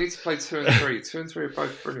 mate, you need to play 2 and 3. 2 and 3 are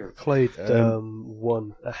both brilliant. played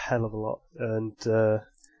one a hell of a lot, and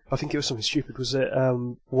I think it was something stupid. Was it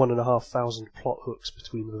 1,500 plot hooks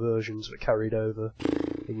between the versions that carried over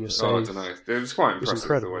in your save? Oh, I don't know. It was quite was impressive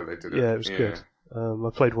the incredible. way they did it. Yeah, it was good. I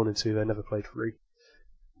played 1 and 2. I never played 3.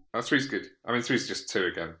 3's good. I mean, 3's just 2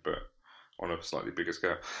 again, but on a slightly bigger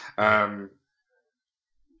scale.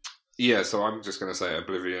 Yeah, so I'm just going to say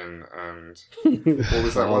Oblivion and what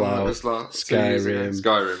was that one that was last? 2 years ago?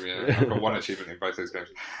 Skyrim, yeah. I've got one achievement in both those games.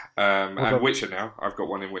 And Witcher now. I've got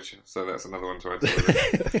one in Witcher, so that's another one to add to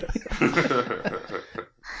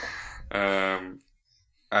it.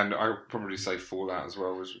 And I would probably say Fallout as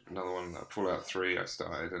well was another one. Fallout 3 I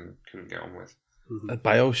started and couldn't get on with.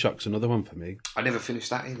 BioShock's another one for me. I never finished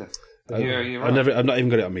that either. I've Right. not even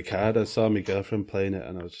got it on my card. I saw my girlfriend playing it,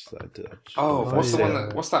 and I was just like, What's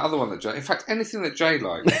that other one that Jay? In fact, anything that Jay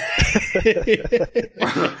likes.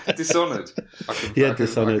 Dishonored. I can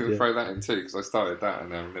throw that in too because I started that and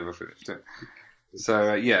never finished it.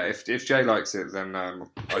 So if Jay likes it, then I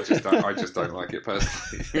just don't like it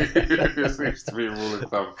personally. It seems to be a rule of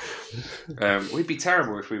thumb. We'd be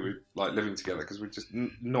terrible if we were like living together because we're just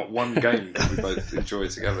not one game that we both enjoy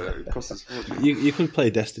together. It costs us a fortune. You can play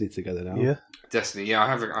Destiny together now. Yeah. Destiny, yeah, I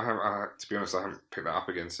haven't. To be honest, I haven't picked that up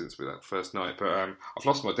again since that first night. But I've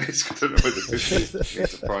lost my disc. I don't know where the disc is. I need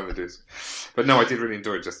to find the disc. But no, I did really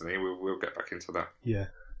enjoy Destiny. We'll get back into that. Yeah.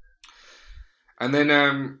 And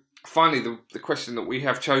then finally, the question that we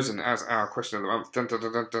have chosen as our question of the month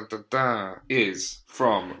is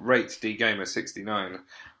from RateDGamer69,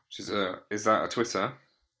 which is that a Twitter?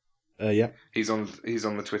 Yeah. He's on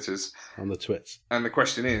the Twitters. On the twits. And the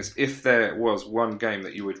question is, if there was one game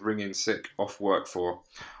that you would ring in sick off work for,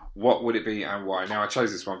 what would it be and why? Now, I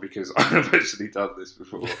chose this one because I've actually done this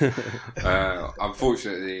before.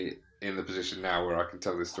 Unfortunately, in the position now where I can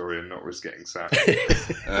tell this story and not risk getting sacked.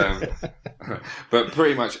 But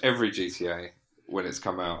pretty much every GTA, when it's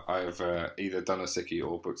come out, I've either done a sickie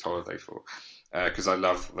or booked holiday for, because I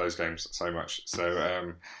love those games so much.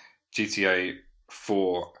 So GTA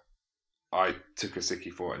 4, I took a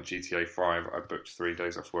sickie for, and GTA 5, I booked 3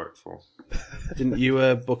 days off work for. Didn't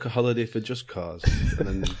you book a holiday for Just Cause and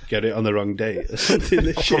then get it on the wrong date or something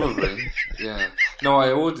this year? Probably, yeah. No,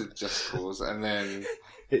 I ordered Just Cause, and then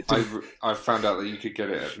I found out that you could get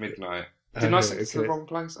it at midnight. Didn't I send it to the wrong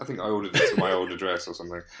place? I think I ordered it to my old address or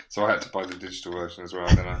something. So I had to buy the digital version as well.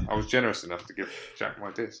 And then I was generous enough to give Jack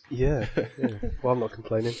my disc. Yeah. Well, I'm not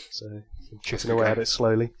complaining, so I'm chipping away at it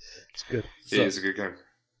slowly. It's good. It is a good game.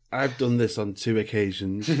 I've done this on 2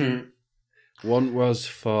 occasions. One was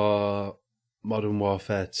for Modern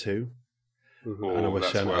Warfare 2. And I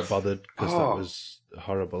wish I hadn't bothered because that was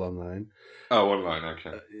horrible online. Oh, online,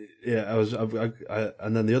 okay.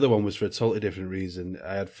 And then the other one was for a totally different reason.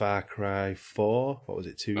 I had Far Cry 4, what was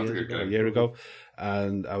it, 2 years ago, a year ago,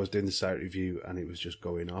 and I was doing the site review, and it was just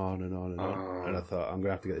going on and on and on. And I thought, I'm going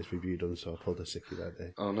to have to get this review done, so I pulled a sickie that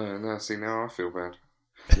day. Oh, no, see, now I feel bad.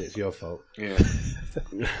 Yeah, it's your fault. Yeah.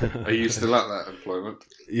 Are you still at that employment?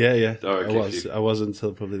 Yeah. Oh, I was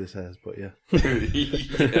until probably this airs, but yeah.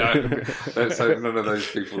 Yeah. Let's hope none of those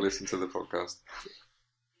people listen to the podcast.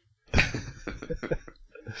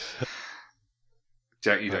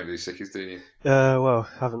 Jack, you don't do sickies, do you? Well,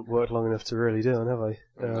 haven't worked long enough to really do it, have I?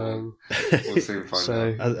 We'll soon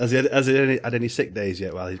find out. Has he had any sick days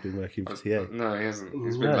yet while he's been working for TA? No, he hasn't.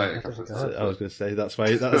 He's been late a couple of times. I was going to say that's why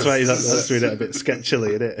he's doing it a bit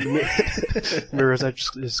sketchily, isn't it? Mirror's Edge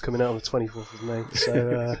is coming out on the 24th of May,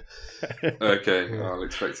 so... Okay, I'll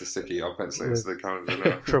expect a sickie. I'll pencil it into the calendar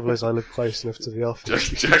now. Trouble is, I live close enough to the office.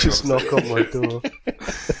 Jack Just knock on my door.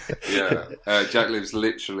 Yeah, Jack lives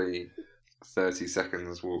literally 30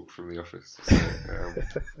 seconds walk from the office. So,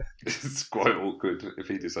 it's quite awkward if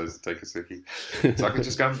he decides to take a sickie. So I can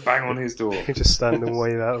just go and bang on his door. I can just stand and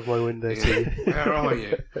wave out of my window to you. Where are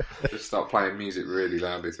you? Just start playing music really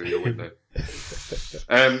loudly through your window.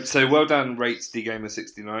 So well done, Rates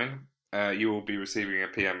DGamer69. You will be receiving a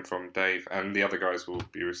PM from Dave, and the other guys will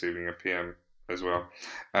be receiving a PM as well.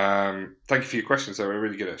 Thank you for your questions. They were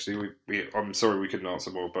really good, actually. I'm sorry we couldn't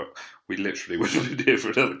answer more, but we literally would have been here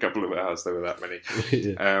for another couple of hours. There were that many.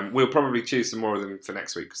 Yeah. We'll probably choose some more of them for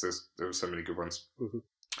next week because there were so many good ones.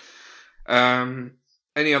 Mm-hmm.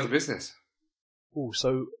 Any other business? Oh,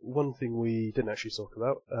 so one thing we didn't actually talk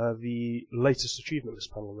about, the latest achievement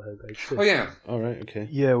list panel on the homepage. Too. Oh, yeah. All right, okay.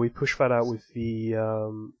 Yeah, we pushed that out with the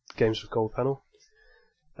Games with Gold panel,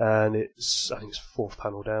 and I think it's fourth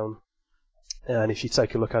panel down. And if you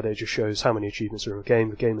take a look at it, it just shows how many achievements are in the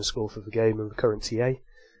game, the gamer score for the game, and the current TA.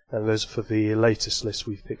 And those are for the latest list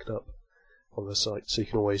we've picked up on the site, so you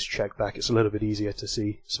can always check back. It's a little bit easier to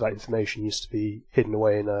see. So that information used to be hidden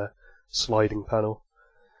away in a sliding panel.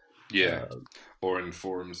 Yeah, or in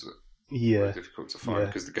forums that Yeah. were difficult to find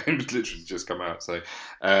because the game has literally just come out. So,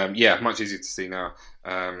 yeah, much easier to see now.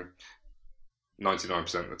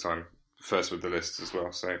 99% of the time, first with the lists as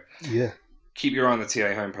well. So, Yeah. keep your eye on the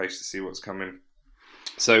TA homepage to see what's coming.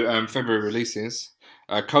 So, February releases.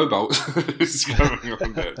 Cobalt is coming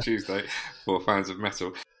on Tuesday for fans of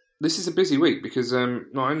metal. This is a busy week because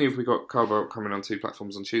not only have we got Cobalt coming on 2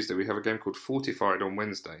 platforms on Tuesday, we have a game called Fortified on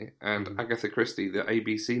Wednesday and Agatha Christie, The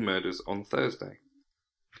ABC Murders on Thursday.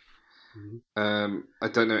 I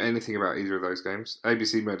don't know anything about either of those games.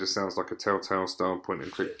 ABC Murders sounds like a Telltale style point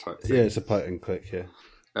and click type thing. Yeah, it's a point and click, yeah.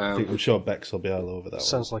 I'm sure Bex will be all over that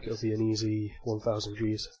Sounds like it'll be an easy 1,000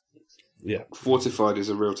 Gs. Yeah. Fortified is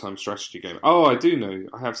a real-time strategy game. Oh, I do know.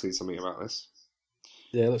 I have seen something about this.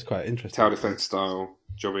 Yeah, that's quite interesting. Tower defense style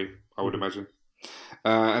jobby, I would imagine.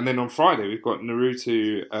 And then on Friday, we've got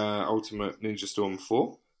Naruto Ultimate Ninja Storm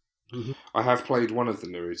 4. I have played one of the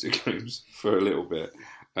Naruto games for a little bit.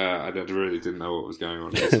 I really didn't know what was going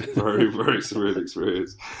on. It's a very, very surreal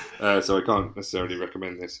experience. So I can't necessarily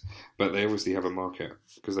recommend this. But they obviously have a market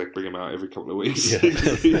because they bring them out every couple of weeks.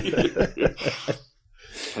 Yeah.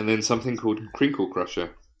 And then something called Crinkle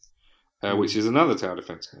Crusher, which is another tower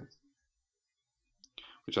defense game,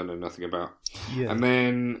 which I know nothing about. Yeah. And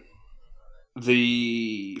then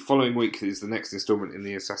the following week is the next installment in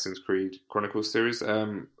the Assassin's Creed Chronicles series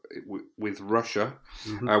with Russia.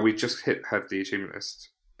 We just had the achievement list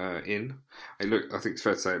in. I think it's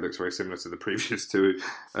fair to say it looks very similar to the previous 2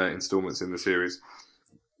 installments in the series,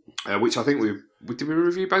 which I think did we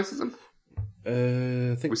review both of them?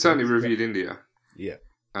 I think we certainly reviewed India. Yeah.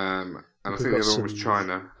 And I think the other one was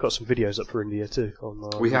China. Got some videos up for India too. On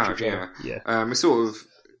we have, yeah. It's sort of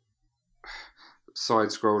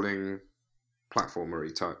side-scrolling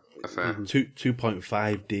platformery type affair.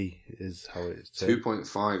 2.5D is how it's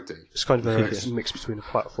 2.5D. It's kind of a mix between a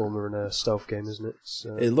platformer and a stealth game, isn't it?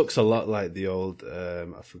 It looks a lot like the old. I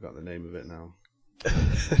forgot the name of it now.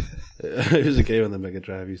 It was a game on the Mega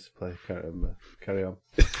Drive I used to play. Can't remember. Carry on.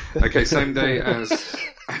 Okay, same day as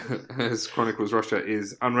Chronicles Russia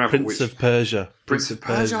is Unravel. Prince of Persia. Prince of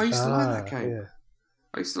Persia. I used to like that game. Yeah.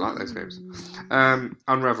 I used to like those games.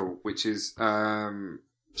 Unravel, which is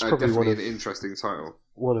definitely an interesting title.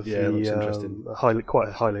 One of it looks interesting. Quite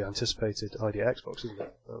a highly anticipated idea at Xbox, isn't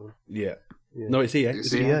it? Yeah. No, it's EA.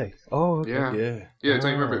 It's EA. Oh, okay. Yeah.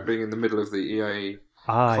 Don't you remember it being in the middle of the EA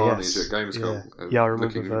carnage at Gamescom? Yeah, I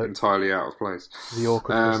remember looking entirely out of place. The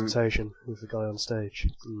awkward presentation with the guy on stage.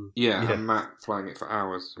 Yeah, and Matt playing it for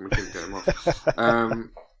hours, and we couldn't get him off.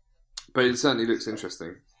 But it certainly looks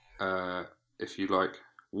interesting if you like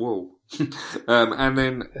wool. And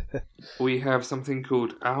then we have something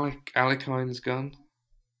called Alekine's Gun.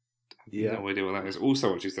 Yeah. No idea what that is.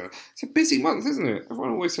 Also on Tuesday. It's a busy month, isn't it?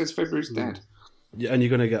 Everyone always says February's dead. Yeah, and you're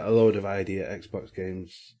going to get a load of idea Xbox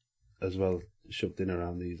games as well shoved in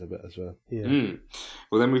around these a bit as well. Yeah.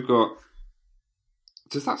 Well, then we've got.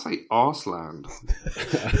 Does that say Arslan?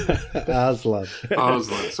 Arslan.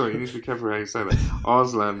 Arslan. Sorry, you need to be careful how you say that.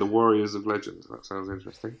 Arslan, the Warriors of Legend. That sounds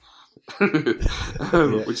interesting.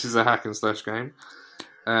 Which is a hack and slash game.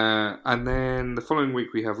 And then the following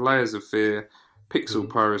week we have Layers of Fear, Pixel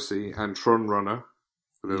Piracy, and Tron Runner.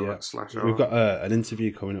 With a Yeah. slash We've R. got an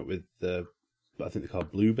interview coming up with I think they're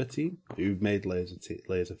called Bloober Team, who made Laser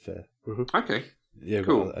Fair. Okay. Yeah, we've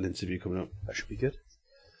Cool. got an interview coming up. That should be good.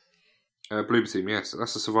 Bloober Team, yes.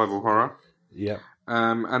 That's a survival horror. Yeah.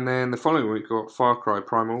 And then the following week, we've got Far Cry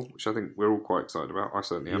Primal, which I think we're all quite excited about. I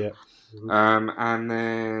certainly am. Yeah. And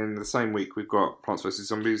then the same week, we've got Plants vs.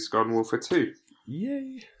 Zombies Garden Warfare 2.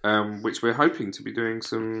 Yay. Which we're hoping to be doing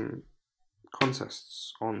some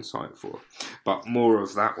contests on site for. But more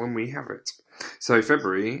of that when we have it. So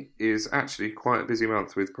February is actually quite a busy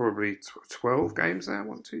month with probably 12 games there.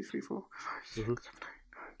 1, 2, 3, 4, 5, 6, 7, 8, 9,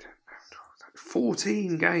 10, 11, 12,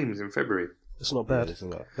 14 games in February. It's not bad. Yeah, it's a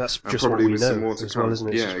lot. That's And just what probably we with some know more to as well, come. isn't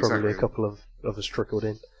it? Yeah, It's probably exactly. a couple of us trickled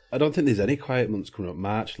in. I don't think there's any quiet months coming up.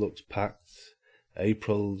 March looks packed.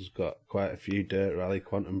 April's got quite a few: Dirt Rally,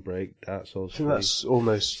 Quantum Break, Dark Souls I think 3. that's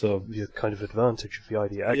almost So- the kind of advantage of the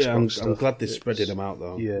idea. Xbox Yeah, I'm stuff. glad they're It's- spreading them out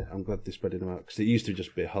though. Yeah. I'm glad they're spreading them out because it used to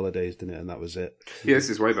just be holidays, didn't it? And that was it. Yeah, this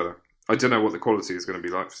is way better. I don't know what the quality is going to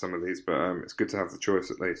be like for some of these, but it's good to have the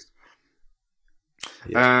choice at least.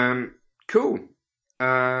 Yeah. Cool.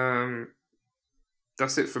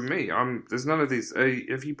 That's it from me. There's none of these.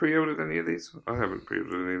 Have you pre-ordered any of these? I haven't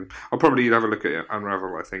pre-ordered any of them. I'll probably have a look at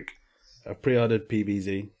Unravel, I think. I pre-ordered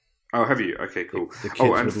PBZ. Oh, have you? Okay, cool. The kids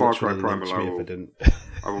Oh, and would Far Cry literally lynch Primal. me if I didn't.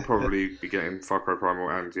 I will probably be getting Far Cry Primal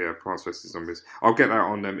and Plants vs Zombies. I'll get that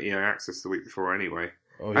on EA Access the week before anyway.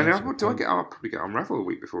 Oh, And yeah, I'll probably get Unravel the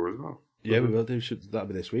week before as well. Yeah, we will do. That'll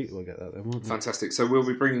be this week. We'll get that then, won't we? Fantastic. So we'll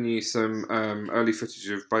be bringing you some early footage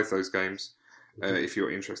of both those games. If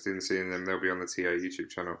you're interested in seeing them, they'll be on the TA YouTube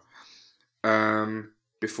channel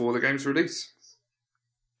before the game's release.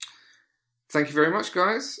 Thank you very much,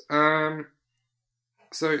 guys.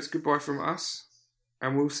 So it's goodbye from us,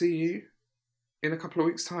 and we'll see you in a couple of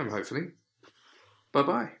weeks' time, hopefully.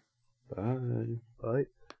 Bye-bye. Bye. Right.